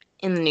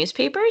in the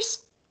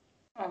newspapers.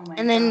 Oh my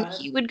And then God.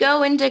 he would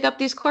go and dig up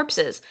these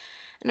corpses.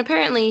 And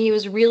apparently he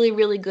was really,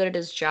 really good at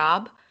his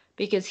job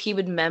because he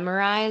would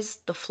memorize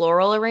the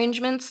floral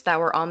arrangements that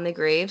were on the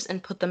graves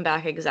and put them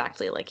back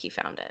exactly like he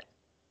found it.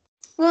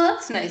 Well,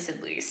 that's nice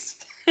at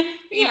least.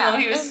 Even though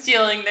he was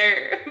stealing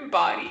their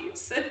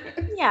bodies.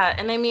 Yeah,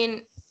 and I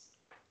mean,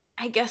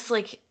 I guess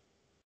like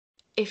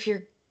if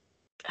you're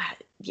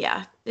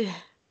yeah,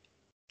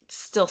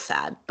 still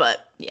sad,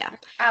 but yeah.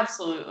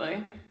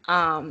 Absolutely.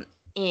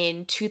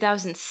 In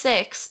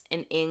 2006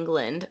 in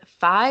England,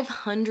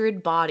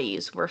 500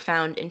 bodies were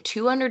found in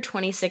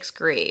 226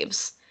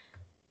 graves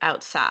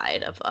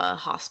outside of a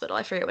hospital.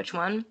 I forget which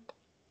one.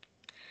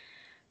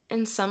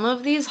 And some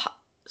of these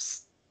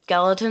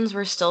skeletons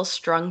were still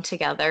strung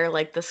together,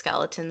 like the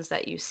skeletons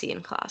that you see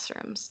in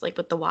classrooms, like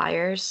with the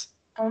wires.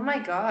 Oh my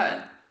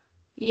God.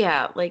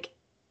 Yeah, like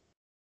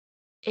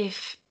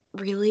if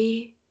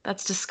really,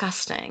 that's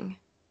disgusting.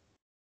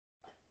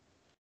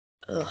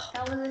 Ugh.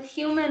 That was a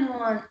human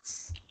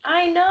once.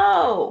 I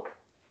know.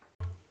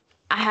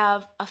 I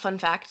have a fun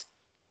fact.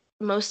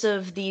 Most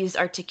of these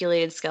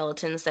articulated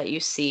skeletons that you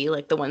see,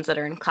 like the ones that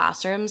are in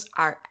classrooms,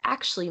 are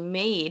actually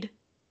made,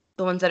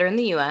 the ones that are in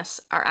the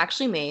US, are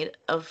actually made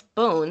of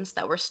bones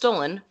that were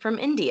stolen from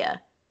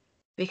India.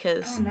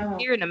 Because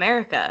here in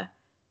America,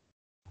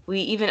 we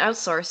even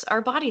outsource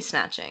our body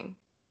snatching.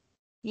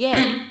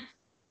 Yay.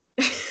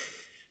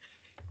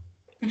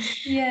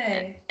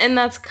 Yay. And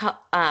that's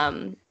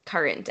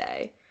current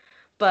day.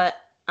 But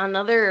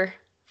another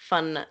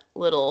fun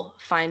little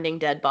finding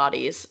dead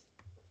bodies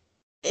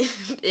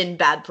in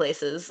bad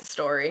places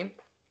story.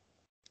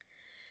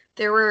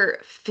 There were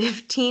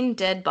 15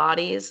 dead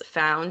bodies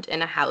found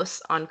in a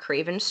house on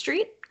Craven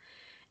Street,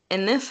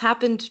 and this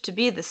happened to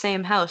be the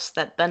same house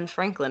that Ben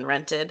Franklin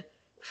rented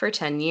for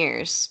 10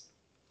 years.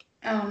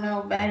 Oh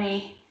no,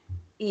 Benny.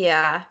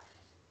 Yeah.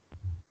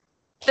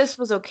 This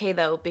was okay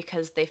though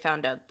because they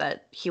found out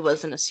that he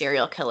wasn't a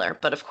serial killer,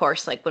 but of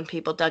course, like when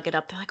people dug it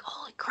up, they're like,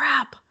 "Holy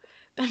crap.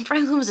 Ben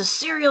Franklin was a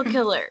serial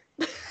killer."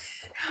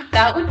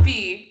 That would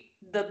be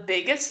the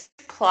biggest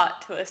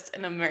plot twist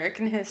in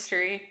American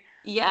history.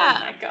 Yeah.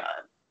 Oh my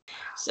God.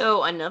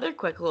 So another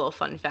quick little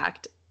fun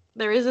fact.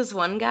 There is this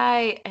one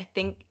guy, I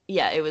think,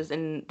 yeah, it was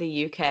in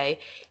the UK.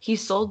 He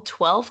sold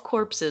 12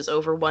 corpses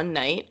over one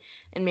night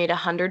and made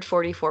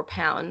 144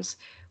 pounds,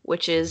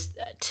 which is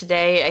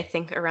today, I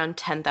think, around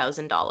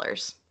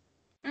 $10,000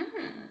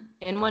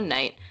 in one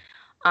night.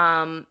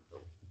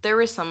 There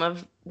were some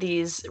of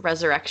these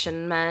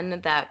resurrection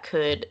men that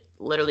could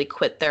literally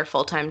quit their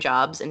full-time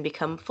jobs and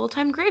become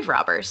full-time grave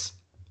robbers.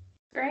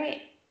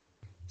 Great.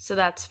 So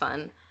that's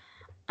fun.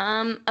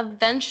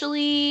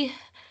 Eventually,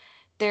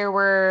 there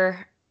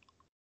were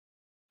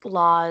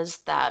laws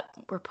that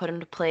were put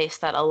into place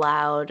that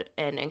allowed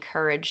and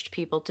encouraged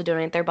people to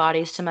donate their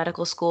bodies to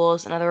medical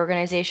schools and other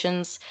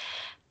organizations.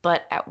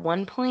 But at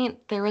one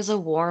point, there was a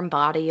warm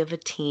body of a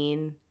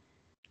teen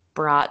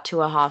brought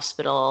to a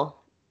hospital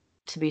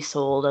to be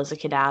sold as a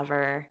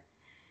cadaver.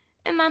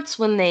 And that's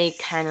when they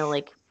kind of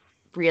like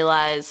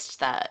realized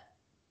that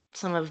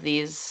some of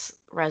these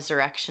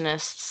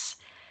resurrectionists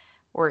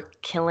were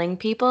killing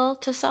people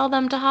to sell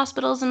them to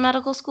hospitals and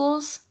medical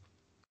schools.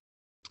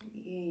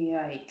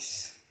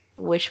 Yikes.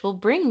 Which will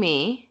bring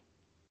me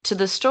to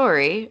the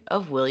story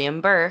of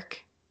William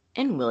Burke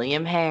and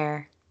William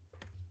Hare.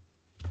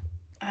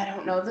 I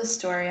don't know the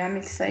story. I'm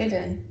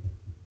excited.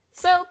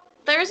 So,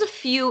 there's a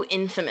few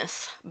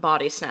infamous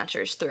body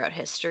snatchers throughout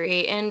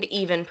history and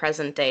even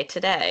present day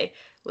today,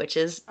 which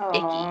is icky.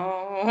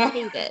 I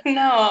hate it.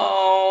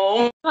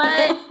 No.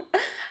 But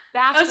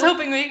back I was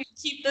hoping we could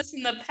keep this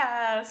in the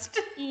past.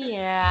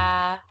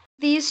 Yeah.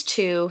 These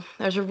two,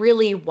 there's a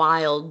really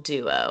wild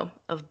duo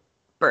of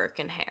Burke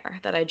and Hare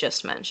that I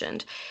just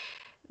mentioned.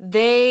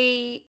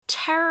 They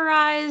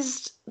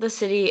terrorized the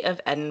city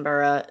of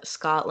Edinburgh,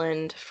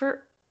 Scotland,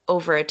 for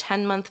over a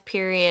 10-month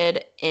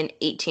period in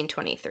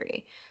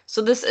 1823.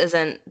 So this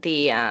isn't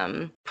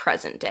the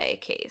present day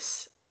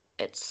case.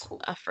 It's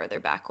a further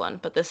back one,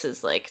 but this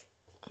is like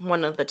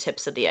one of the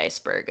tips of the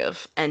iceberg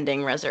of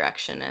ending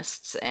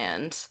resurrectionists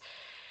and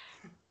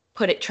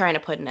trying to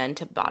put an end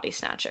to body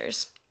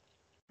snatchers.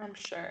 I'm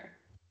sure.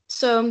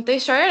 So they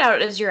started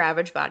out as your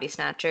average body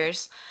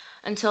snatchers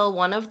until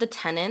one of the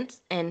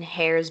tenants in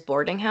Hare's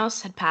boarding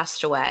house had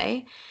passed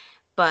away,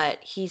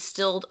 but he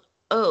still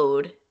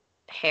owed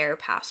Hare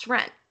past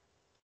rent.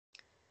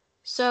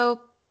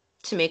 So,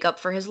 to make up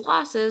for his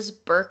losses,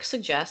 Burke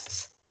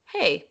suggests,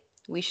 hey,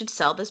 we should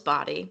sell this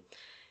body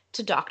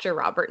to Dr.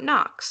 Robert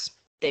Knox.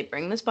 They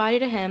bring this body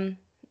to him.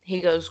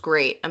 He goes,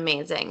 great,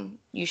 amazing.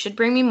 You should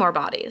bring me more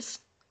bodies.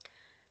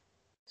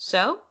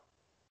 So,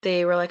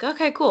 they were like,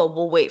 okay, cool.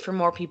 We'll wait for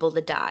more people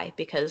to die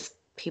because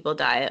people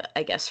die,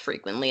 I guess,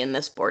 frequently in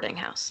this boarding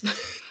house.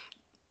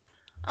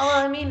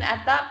 I mean,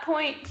 at that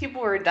point,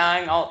 people were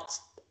dying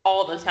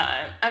all the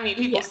time. I mean,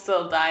 people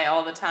still die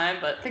all the time,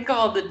 but think of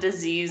all the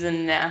disease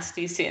and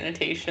nasty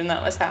sanitation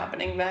that was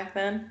happening back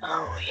then.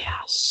 Oh, yeah.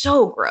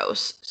 So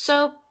gross.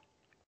 So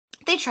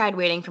they tried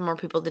waiting for more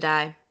people to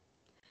die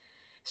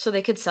so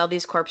they could sell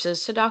these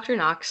corpses to Dr.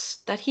 Knox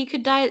that he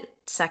could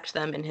dissect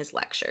them in his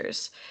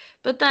lectures.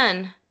 But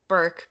then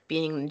Burke,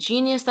 being the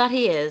genius that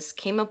he is,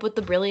 came up with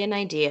the brilliant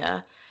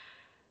idea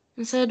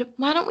and said,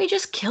 why don't we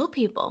just kill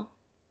people?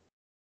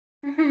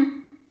 Mm-hmm.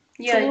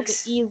 It's a little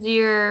bit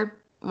easier,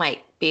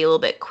 might be a little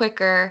bit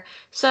quicker.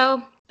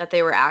 So that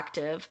they were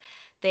active,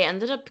 they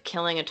ended up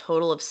killing a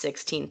total of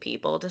 16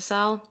 people to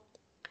sell,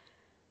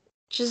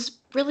 which is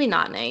really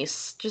not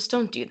nice. Just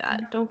don't do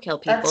that. Don't kill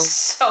people. That's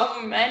so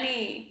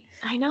many.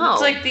 I know.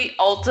 It's like the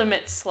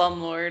ultimate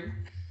slumlord.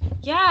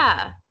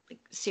 Yeah. Like,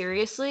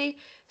 seriously?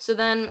 So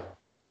then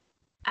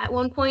at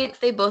one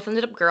point, they both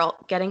ended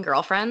up getting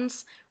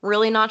girlfriends.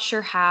 Really not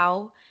sure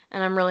how,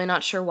 and I'm really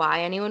not sure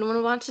why anyone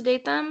would want to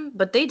date them,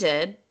 but they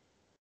did.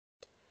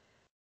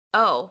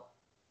 Oh,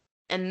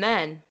 and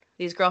then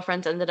these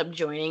girlfriends ended up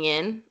joining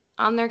in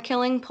on their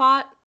killing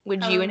plot.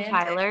 Would you and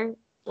Tyler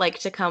like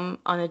to come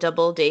on a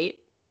double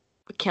date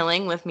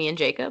killing with me and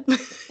Jacob?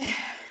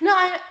 No,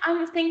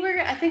 I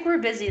think we're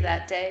busy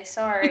that day.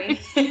 Sorry.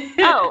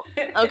 Oh,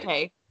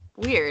 okay.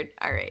 Weird.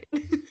 All right.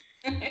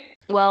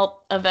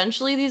 Well,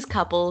 eventually these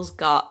couples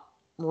got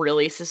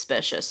really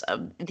suspicious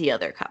of the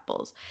other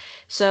couples.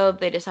 So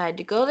they decided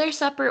to go their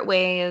separate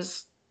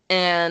ways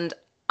and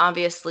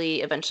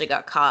obviously eventually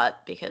got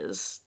caught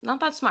because not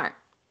that smart.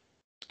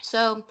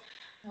 So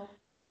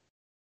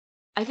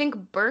I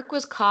think Burke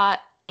was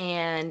caught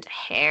and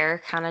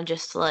Hare kind of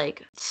just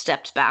like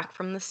stepped back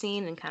from the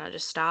scene and kind of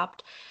just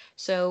stopped.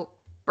 So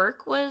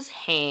Burke was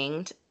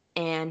hanged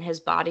and his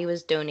body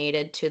was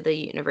donated to the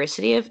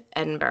University of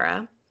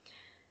Edinburgh.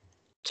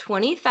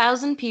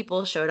 20,000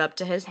 people showed up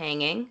to his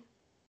hanging.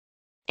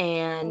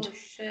 And oh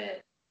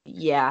shit.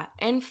 Yeah,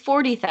 and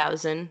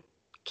 40,000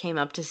 came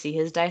up to see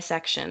his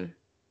dissection.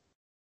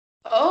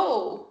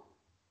 Oh.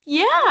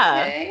 Yeah.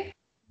 Okay.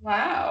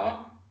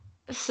 Wow.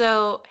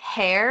 So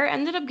Hare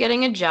ended up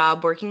getting a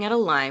job working at a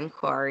lime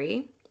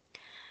quarry,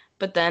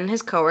 but then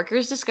his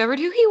coworkers discovered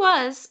who he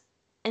was,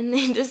 and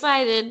they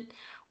decided,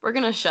 we're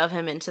gonna shove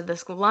him into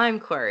this lime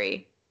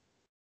quarry.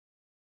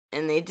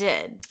 And they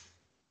did.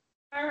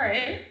 All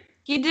right.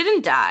 He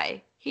didn't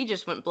die. He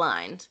just went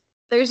blind.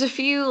 There's a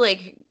few,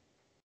 like,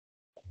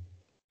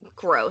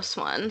 gross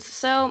ones.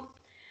 So,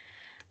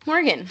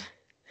 Morgan,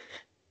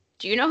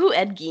 do you know who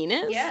Ed Gein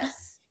is?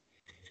 Yes.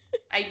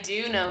 I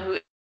do know who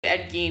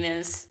Ed Gein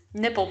is.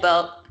 Nipple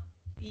belt.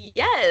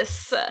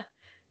 Yes.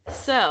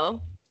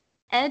 So,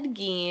 Ed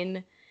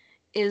Gein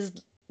is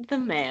the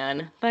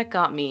man that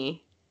got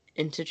me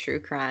into true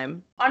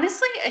crime.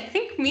 Honestly, I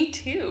think me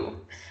too.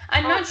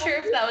 I'm not sure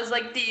if that was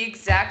like the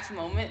exact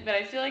moment, but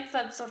I feel like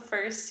that's the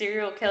first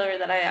serial killer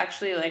that I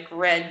actually like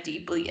read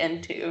deeply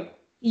into.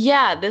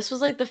 Yeah, this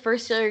was like the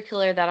first serial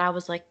killer that I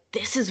was like,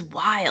 this is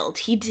wild.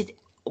 He did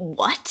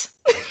what?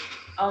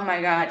 Oh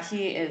my god,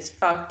 he is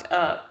fucked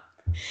up.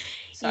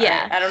 Sorry,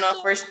 Yeah. I don't know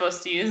if we're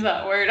supposed to use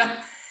that word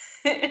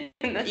in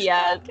this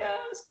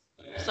podcast.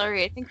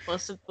 Sorry, I think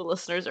most of the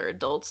listeners are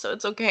adults, so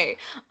it's okay.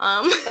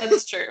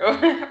 That's true.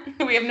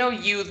 We have no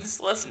youths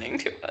listening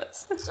to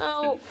us.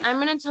 So I'm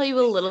gonna tell you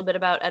a little bit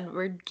about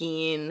Edward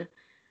Gein.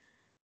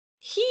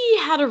 He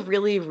had a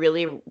really,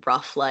 really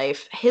rough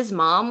life. His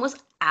mom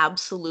was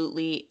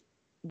absolutely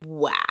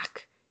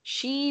whack.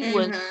 She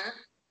was Mm-hmm.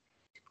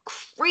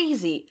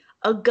 crazy.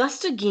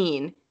 Augusta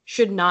Gein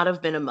should not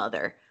have been a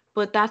mother,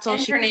 but that's all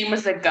And she. her name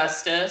was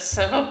Augusta,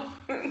 so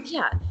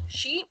Yeah,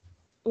 she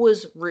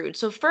was rude.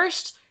 So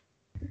first,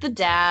 the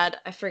dad,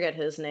 I forget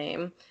his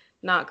name,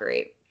 not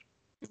great.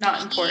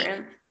 not He,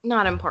 important.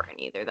 not important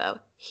either, though.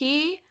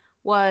 He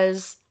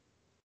was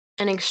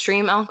an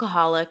extreme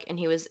alcoholic and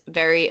he was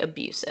very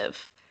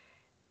abusive.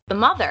 The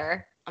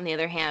mother, on the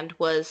other hand,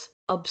 was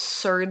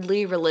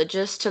absurdly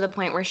religious to the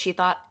point where she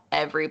thought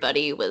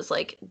everybody was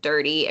like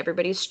dirty,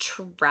 everybody's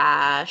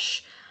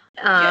trash.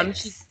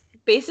 She Yikes.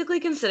 basically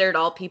considered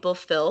all people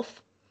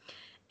filth,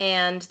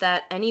 and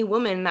that any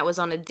woman that was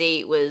on a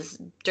date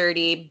was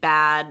dirty,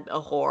 bad, a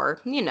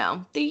whore,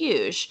 the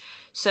huge.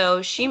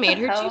 So she What the made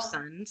her two hell?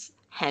 sons,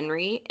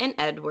 Henry and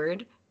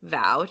Edward,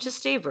 vow to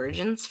stay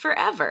virgins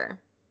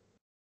forever.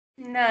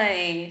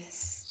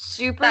 Nice.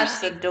 Super That's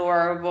sweet.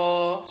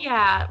 adorable.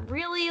 Yeah,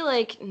 really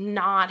like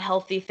not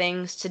healthy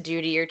things to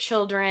do to your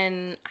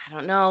children. I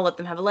don't know, let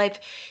them have a life.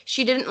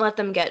 She didn't let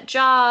them get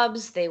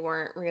jobs. They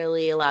weren't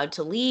really allowed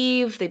to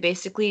leave. They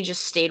basically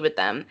just stayed with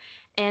them.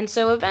 And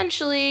so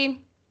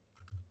eventually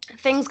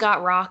things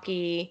got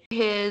rocky.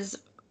 His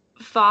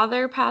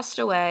father passed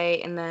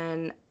away, and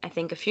then I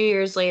think a few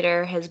years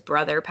later, his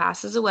brother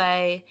passes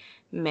away.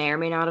 May or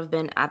may not have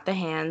been at the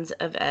hands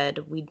of Ed.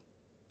 We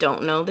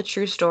don't know the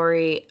true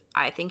story.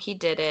 I think he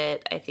did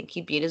it. I think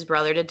he beat his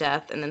brother to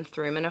death and then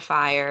threw him in a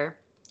fire.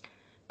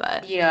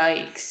 But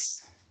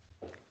Yikes.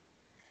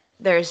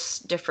 there's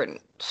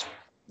different,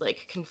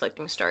 like,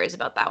 conflicting stories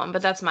about that one,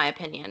 but that's my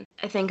opinion.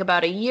 I think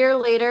about a year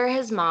later,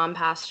 his mom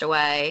passed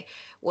away,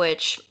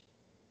 which,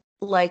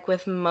 like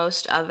with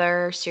most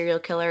other serial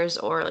killers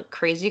or like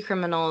crazy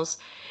criminals,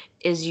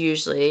 is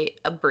usually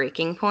a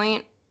breaking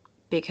point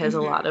because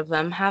a lot Mm-hmm. of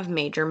them have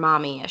major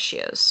mommy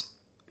issues.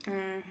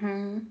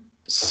 Mm-hmm.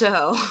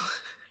 So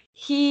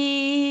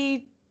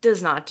he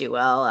does not do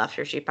well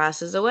after she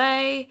passes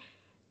away.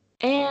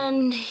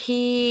 And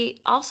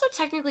he also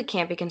technically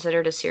can't be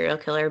considered a serial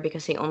killer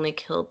because he only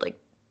killed like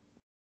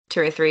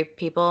two or three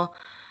people,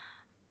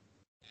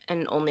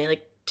 and only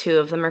like two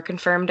of them are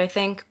confirmed, I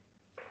think.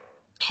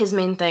 His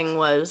main thing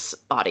was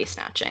body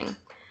snatching.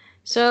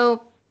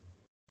 So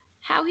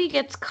how he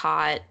gets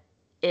caught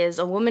is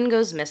a woman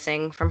goes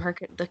missing from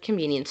the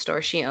convenience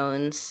store she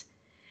owns,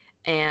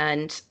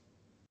 and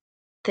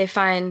they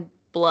find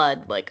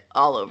blood like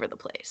all over the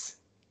place.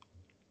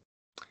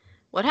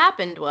 What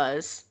happened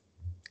was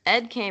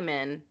Ed came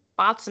in,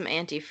 bought some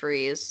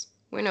antifreeze,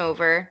 went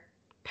over,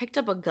 picked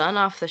up a gun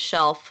off the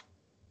shelf,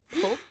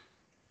 pulled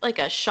like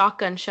a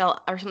shotgun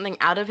shell or something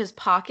out of his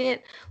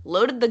pocket,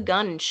 loaded the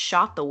gun, and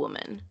shot the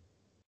woman.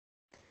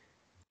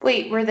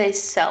 Wait, were they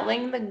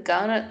selling the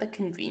gun at the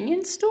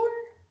convenience store?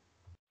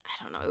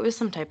 I don't know. It was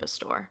some type of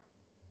store,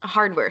 a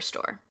hardware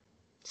store.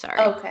 Sorry.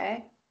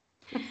 Okay.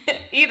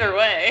 Either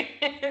way,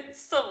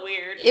 it's still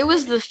weird. It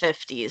was the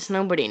 50s.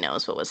 Nobody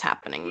knows what was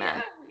happening Yeah,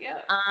 then.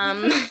 yeah. He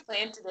Um, could have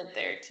planted it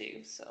there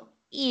too, so.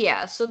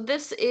 yeah, so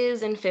this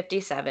is in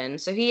 57.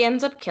 So he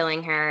ends up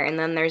killing her, and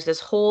then there's this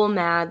whole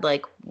mad,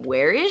 like,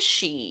 where is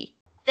she?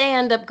 They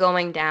end up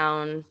going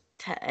down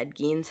to Ed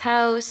Gein's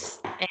house,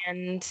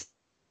 and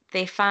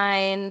they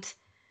find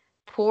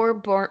poor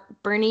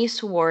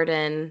Bernice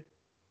Warden,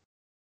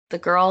 the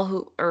girl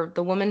who, or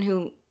the woman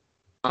who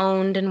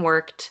owned and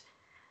worked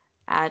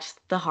at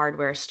the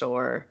hardware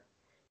store.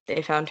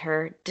 They found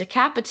her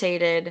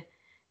decapitated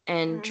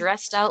and Mm,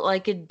 dressed out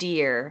like a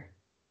deer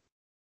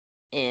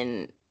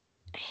in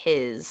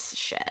his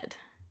shed.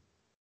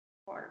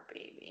 poor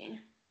baby.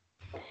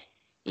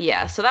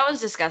 Yeah, so that was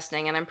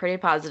disgusting, and I'm pretty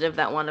positive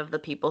that one of the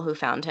people who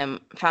found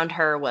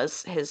her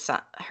was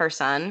her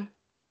son.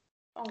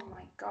 Oh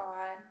my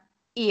god.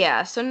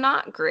 Yeah, so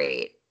not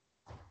great.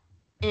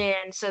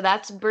 And so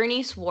that's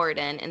Bernice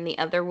Warden, and the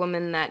other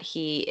woman that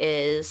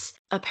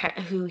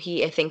who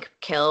he I think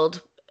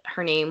killed,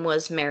 her name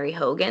was Mary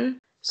Hogan.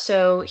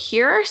 So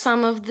here are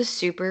some of the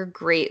super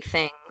great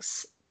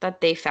things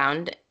that they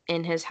found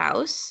in his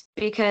house,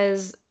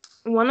 because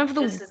one of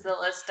the This is the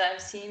list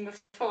I've seen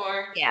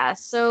before. yeah,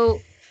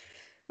 so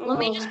let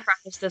me just Oh.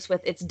 preface this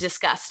with it's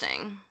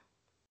disgusting.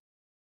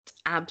 It's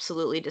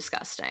absolutely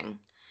disgusting.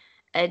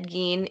 Ed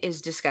Gein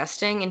is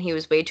disgusting, and he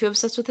was way too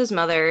obsessed with his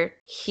mother.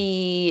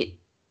 He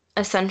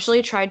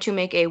essentially tried to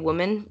make a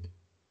woman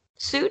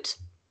suit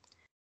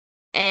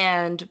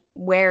and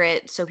wear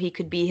it so he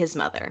could be his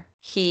mother.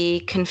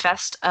 He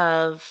confessed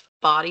of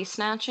body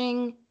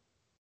snatching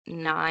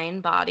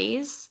 9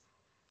 bodies,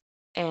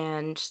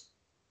 and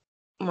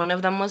one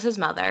of them was his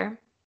mother.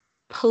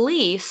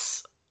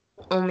 Police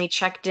only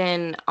checked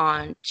in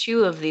on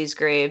 2 of these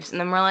graves, and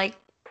then we're like,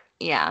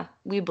 yeah,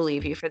 we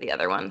believe you for the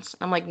other ones.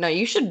 I'm like, no,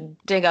 you should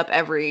dig up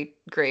every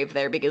grave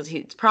there because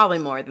it's probably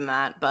more than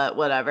that, but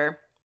whatever.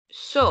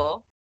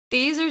 So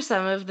These are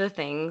some of the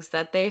things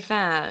that they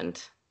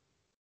found.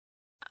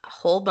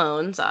 Whole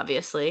bones,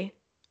 obviously.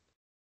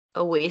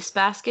 A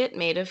wastebasket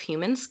made of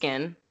human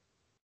skin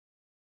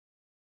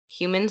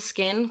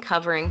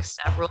covering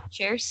several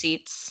chair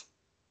seats,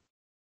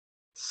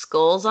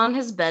 skulls on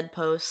his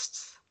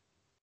bedposts,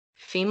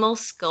 female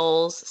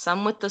skulls,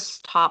 some with the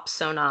top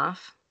sewn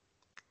off,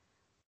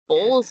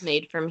 bowls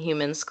made from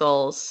human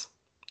skulls.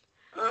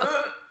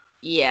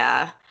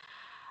 Yeah.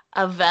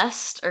 A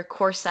vest or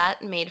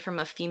corset made from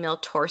a female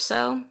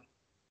torso,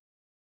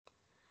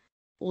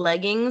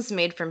 leggings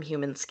made from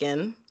human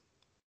skin,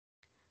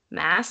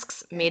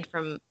 masks made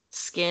from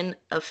skin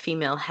of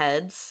female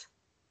heads,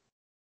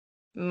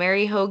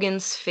 Mary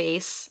Hogan's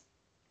face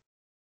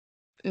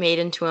made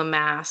into a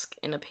mask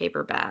in a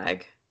paper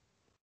bag,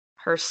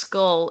 her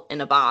skull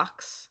in a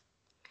box,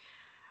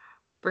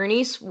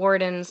 Bernice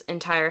Warden's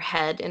entire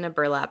head in a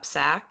burlap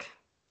sack,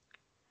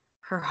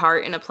 her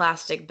heart in a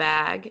plastic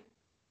bag,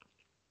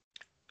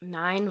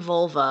 9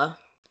 vulva,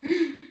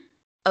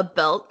 a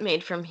belt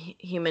made from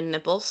human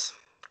nipples,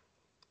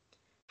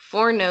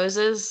 4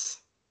 noses,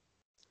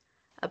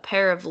 a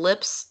pair of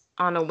lips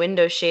on a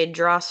window shade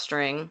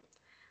drawstring,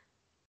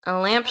 a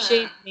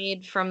lampshade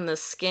made from the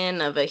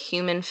skin of a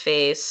human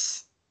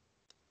face,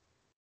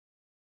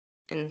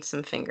 and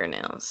some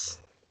fingernails.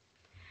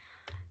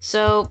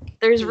 So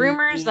there's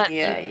rumors that he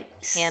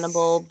was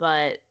cannibal,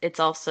 but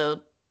it's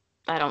also,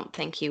 I don't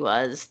think he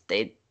was.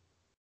 They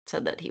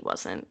said that he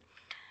wasn't.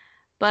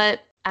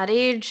 But at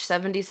age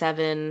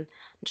 77,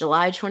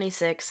 July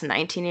 26,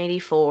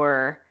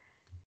 1984,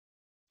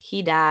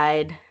 he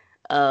died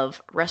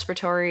of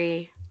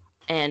respiratory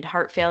and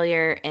heart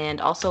failure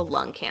and also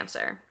lung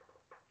cancer.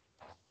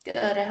 Good.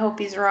 I hope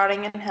he's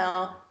rotting in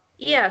hell.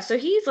 Yeah, so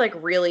he's like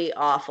really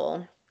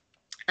awful.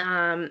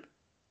 And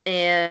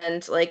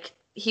like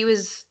he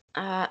was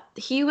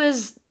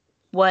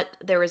what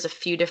there was a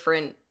few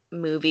different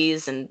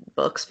movies and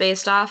books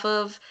based off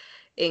of,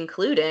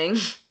 including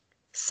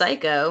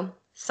Psycho,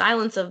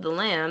 Silence of the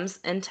Lambs,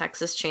 and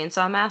Texas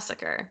Chainsaw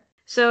Massacre.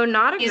 So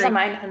he's a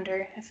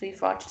Mindhunter, if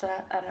we've watched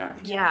that. I don't know.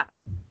 Yeah.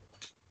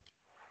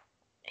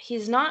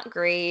 He's not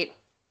great,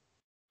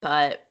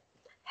 but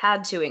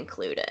had to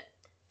include it.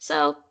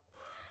 So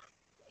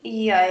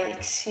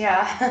yikes,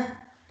 yeah.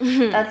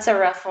 That's a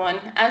rough one,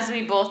 as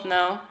we both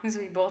know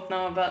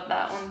about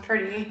that one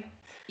pretty.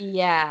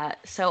 Yeah,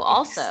 so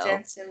also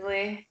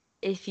extensively.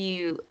 If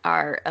you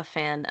are a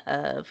fan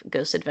of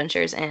Ghost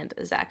Adventures and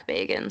Zach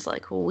Bagans,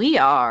 like we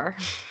are,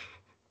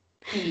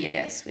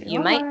 yes,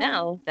 you might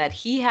know that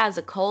he has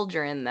a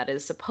cauldron that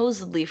is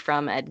supposedly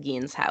from Ed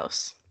Gein's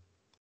house.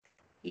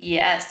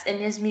 Yes, in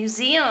his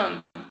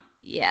museum.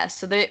 Yeah,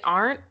 so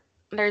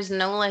there's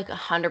no like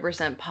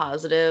 100%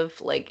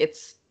 positive, like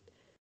it's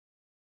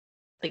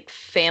like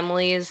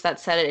families that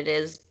said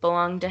it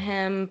belong to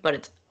him, but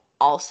it's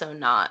also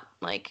not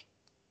like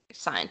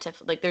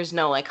scientific, like there's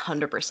no like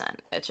 100%,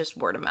 it's just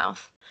word of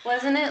mouth.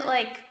 Wasn't it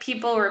like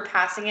people were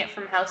passing it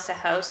from house to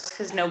house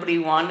because nobody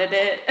wanted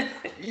it?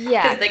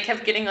 Yeah. Because they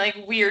kept getting like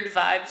weird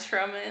vibes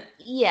from it.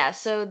 Yeah,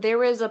 so there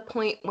was a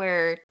point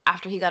where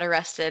after he got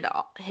arrested,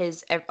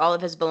 all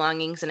of his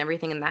belongings and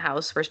everything in the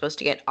house were supposed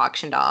to get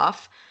auctioned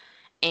off.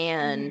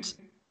 And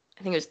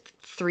I think it was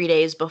 3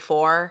 days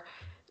before,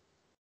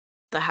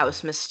 the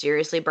house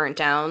mysteriously burnt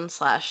down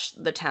 /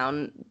 the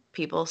town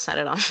people set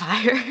it on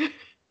fire.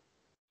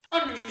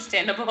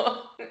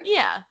 Understandable.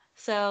 Yeah,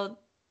 so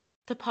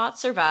the pot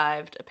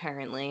survived,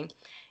 apparently,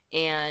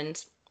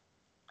 and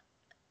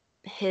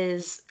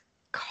his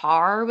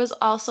car was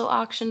also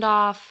auctioned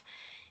off,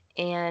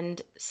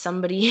 and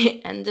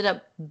somebody ended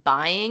up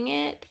buying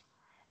it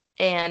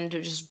and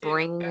just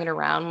bringing it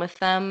around with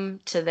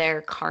them to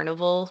their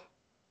carnival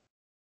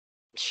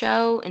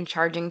show and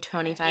charging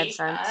 25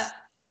 cents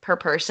per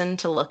person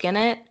to look in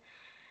it.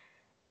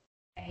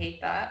 I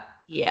hate that.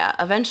 Yeah,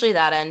 eventually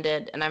that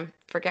ended, and I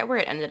forget where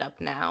it ended up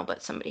now,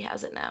 but somebody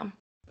has it now.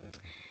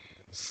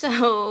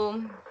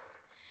 So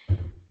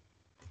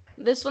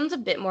this one's a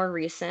bit more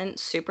recent,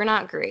 super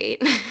not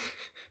great.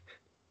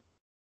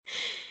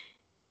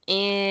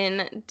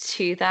 In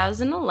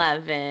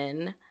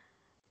 2011,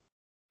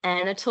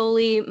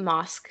 Anatoly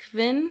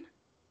Moskvin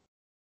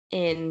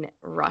in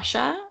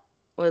Russia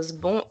was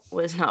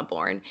not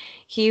born.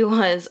 He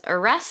was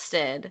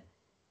arrested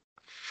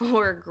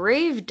for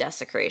grave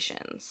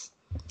desecrations.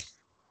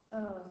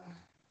 Oh.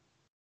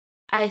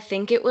 I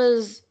think he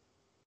was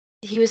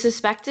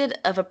suspected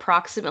of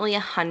approximately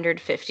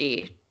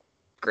 150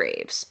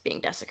 graves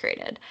being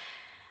desecrated.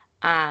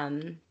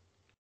 And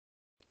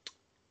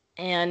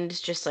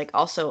just like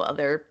also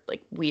other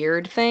like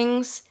weird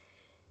things.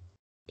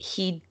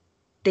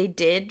 They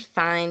did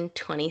find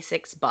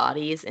 26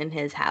 bodies in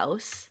his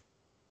house.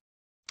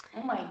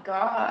 Oh my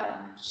God.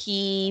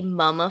 He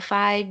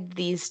mummified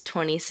these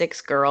 26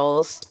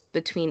 girls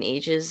between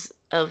ages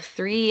of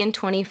 3 and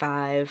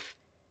 25.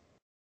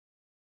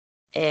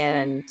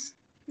 And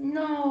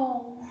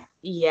no.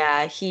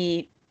 Yeah,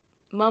 he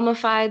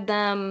mummified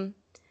them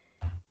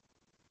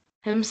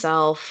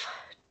himself.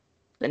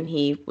 Then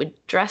he would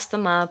dress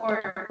them up.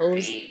 Poor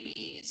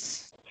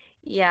babies.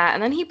 Yeah,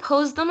 and then he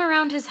posed them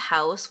around his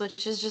house,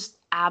 which is just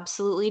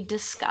absolutely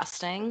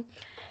disgusting.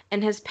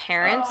 And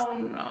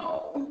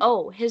Oh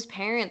no. his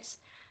parents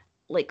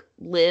like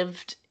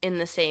lived in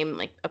the same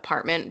like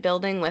apartment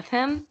building with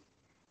him,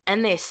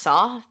 and they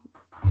saw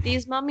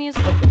these mummies,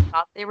 but they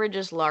thought they were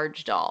just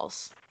large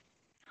dolls.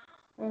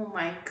 Oh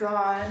my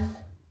god.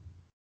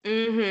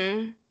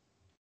 Mm-hmm.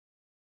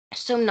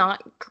 So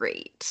not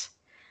great.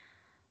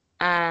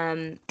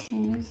 Um,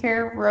 Can you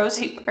hear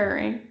Rosie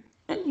purring?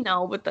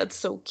 no, but that's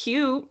so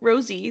cute.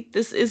 Rosie,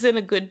 this isn't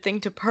a good thing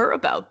to purr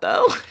about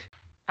though.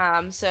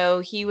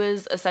 So he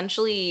was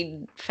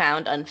essentially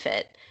found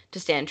unfit to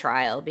stand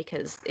trial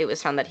because it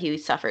was found that he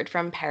suffered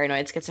from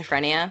paranoid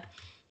schizophrenia.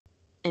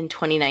 In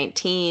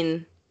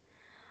 2019,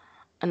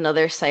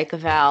 another psych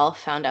eval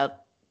found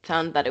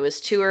that it was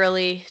too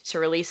early to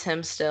release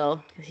him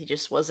still because he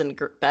just wasn't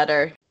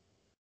better.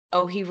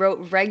 Oh, he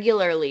wrote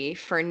regularly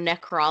for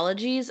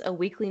Necrologies, a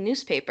weekly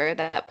newspaper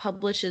that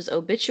publishes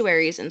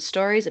obituaries and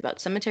stories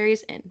about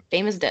cemeteries and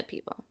famous dead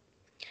people.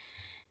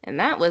 And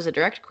that was a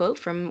direct quote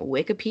from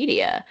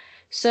Wikipedia.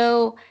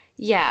 So,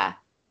 yeah,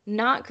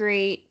 not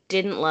great.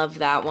 Didn't love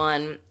that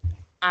one.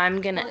 I'm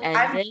gonna end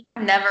I've it.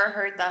 never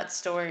heard that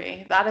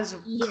story. That is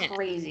Yeah.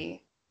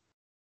 crazy.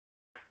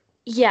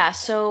 Yeah,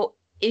 so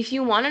if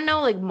you want to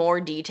know like more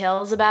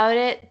details about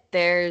it,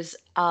 there's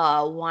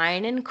a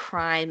wine and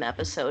crime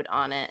episode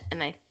on it,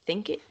 and I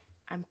think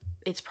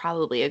it's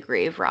probably a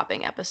grave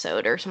robbing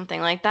episode or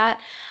something like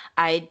that.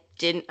 I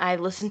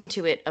listened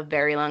to it a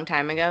very long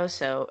time ago,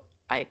 so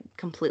I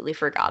completely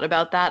forgot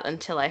about that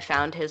until I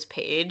found his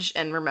page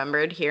and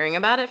remembered hearing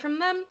about it from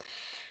them.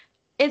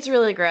 It's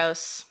really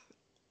gross.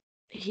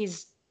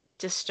 He's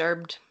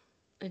disturbed,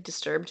 a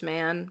disturbed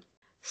man.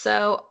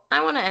 So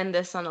I want to end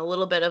this on a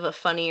little bit of a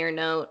funnier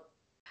note.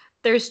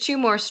 There's two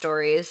more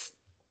stories.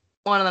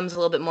 One of them's a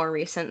little bit more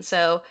recent.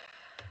 So,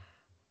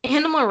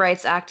 animal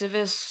rights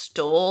activists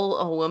stole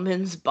a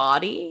woman's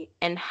body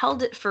and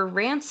held it for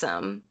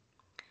ransom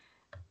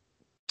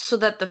so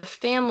that the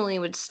family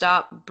would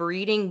stop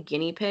breeding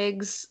guinea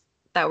pigs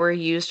that were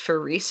used for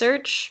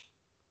research.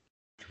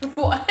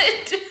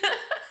 What?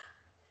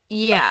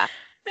 Yeah.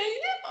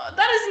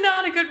 That is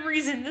not a good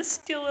reason to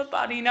steal a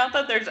body. Not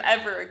that there's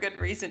ever a good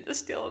reason to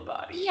steal a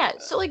body. Yeah,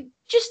 so like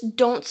just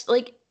don't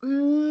like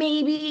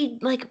maybe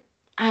like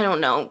I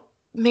don't know,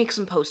 make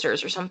some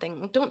posters or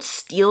something. Like, don't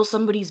steal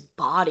somebody's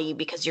body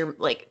because you're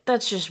like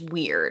that's just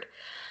weird.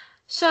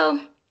 So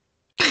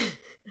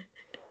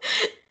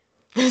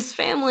this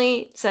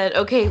family said,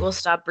 okay, we'll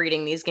stop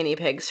breeding these guinea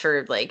pigs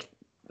for like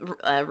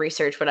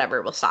research,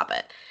 whatever, we'll stop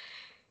it.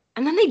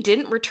 And then they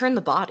didn't return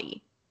the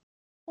body.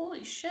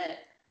 Holy shit.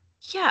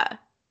 Yeah.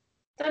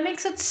 That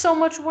makes it so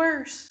much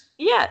worse.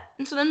 Yeah.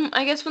 And so then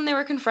I guess when they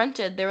were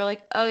confronted, they were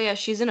like, oh yeah,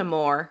 she's in a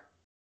moor.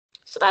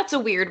 So that's a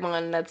weird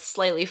one. That's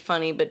slightly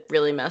funny, but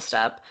really messed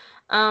up.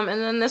 And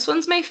then this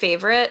one's my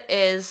favorite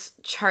is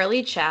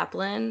Charlie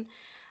Chaplin.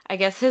 I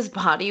guess his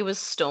body was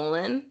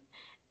stolen,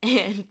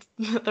 and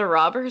the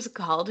robbers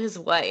called his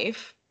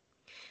wife.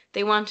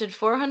 They wanted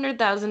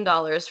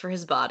 $400,000 for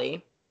his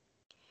body.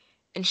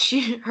 And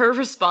her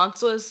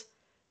response was,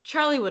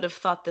 Charlie would have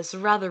thought this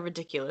rather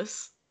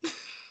ridiculous.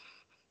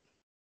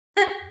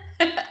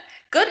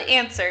 Good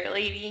answer,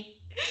 lady.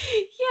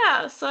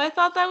 Yeah, so I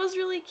thought that was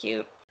really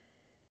cute.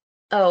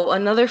 Oh,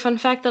 another fun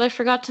fact that I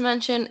forgot to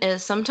mention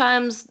is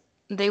sometimes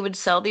they would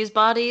sell these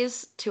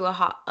bodies to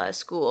a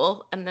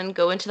school and then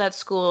go into that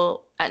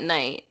school at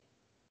night,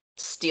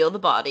 steal the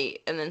body,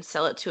 and then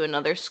sell it to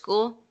another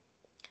school.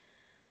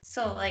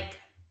 So, like,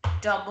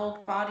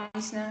 double body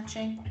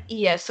snatching?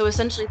 Yeah, so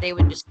essentially they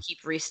would just keep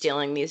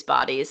re-stealing these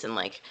bodies and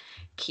like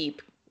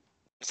keep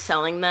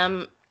selling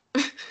them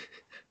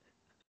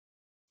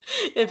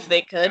if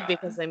they could,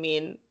 because I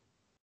mean,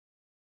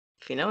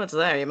 if you know it's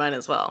there, you might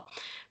as well.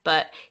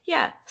 But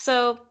yeah,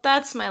 so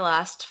that's my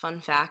last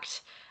fun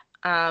fact.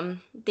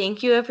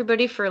 Thank you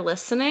everybody for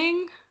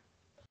listening.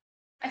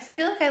 I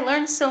feel like I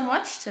learned so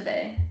much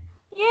today.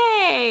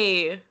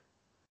 Yay!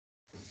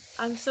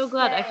 I'm so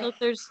glad. I Yay. feel like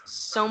there's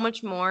so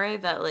much more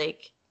that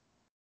like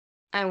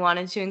I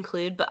wanted to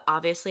include, but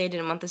obviously I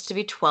didn't want this to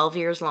be 12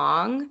 years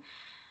long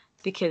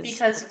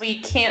Because we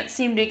can't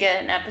seem to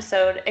get an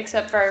episode,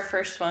 except for our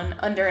first one,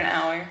 under an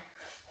hour.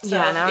 So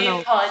yeah, and I don't we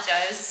know.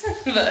 apologize,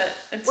 but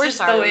it's We're just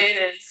sorry. the way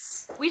it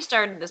is. We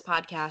started this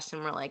podcast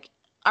and we're like,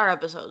 our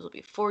episodes will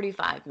be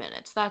 45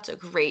 minutes. That's a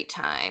great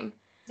time.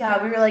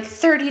 Yeah, we were like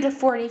 30 to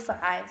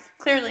 45.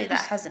 Clearly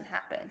that hasn't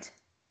happened.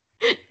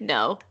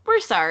 No, we're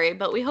sorry,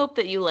 but we hope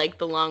that you like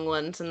the long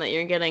ones and that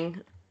you're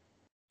getting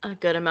a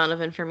good amount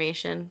of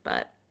information.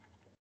 But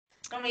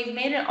And we've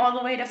made it all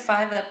the way to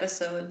 5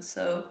 episodes,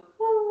 so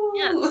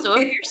yeah, so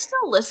if you're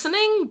still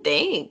listening,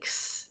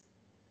 thanks.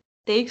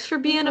 Thanks for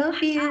being a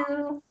love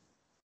you.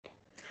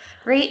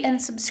 Rate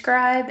and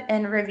subscribe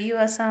and review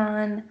us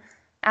on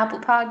Apple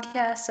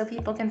Podcasts so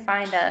people can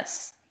find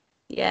us.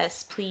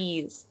 Yes,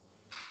 please.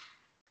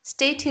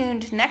 Stay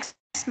tuned next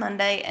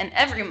Monday and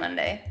every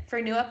Monday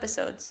for new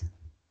episodes.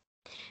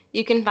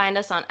 You can find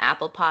us on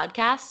Apple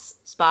Podcasts,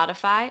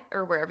 Spotify,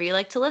 or wherever you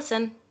like to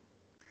listen.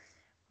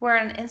 We're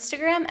on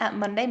Instagram at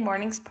Monday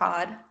Mornings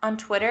Pod, on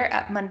Twitter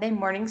at Monday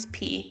Mornings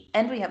P,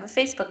 and we have a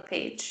Facebook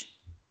page.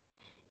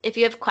 If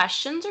you have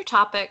questions or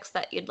topics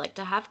that you'd like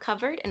to have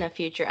covered in a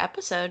future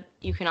episode,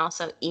 you can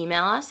also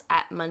email us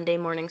at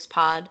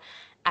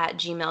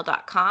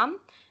mondaymorningspod@gmail.com,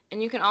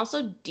 and you can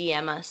also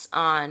DM us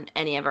on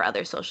any of our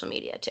other social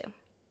media too.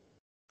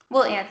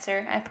 We'll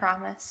answer, I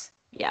promise.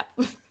 Yeah.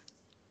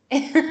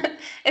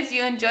 If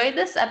you enjoyed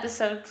this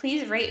episode,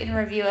 please rate and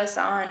review us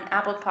on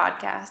Apple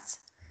Podcasts.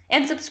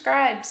 And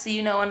subscribe so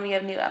you know when we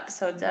have new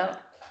episodes out.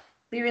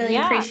 We really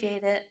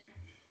appreciate it.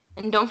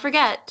 And don't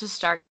forget to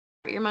start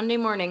your Monday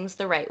mornings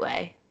the right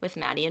way with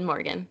Maddie and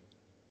Morgan.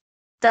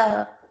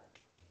 Duh.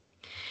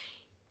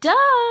 Duh.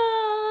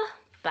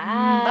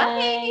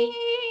 Bye.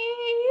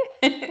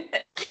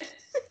 Bye.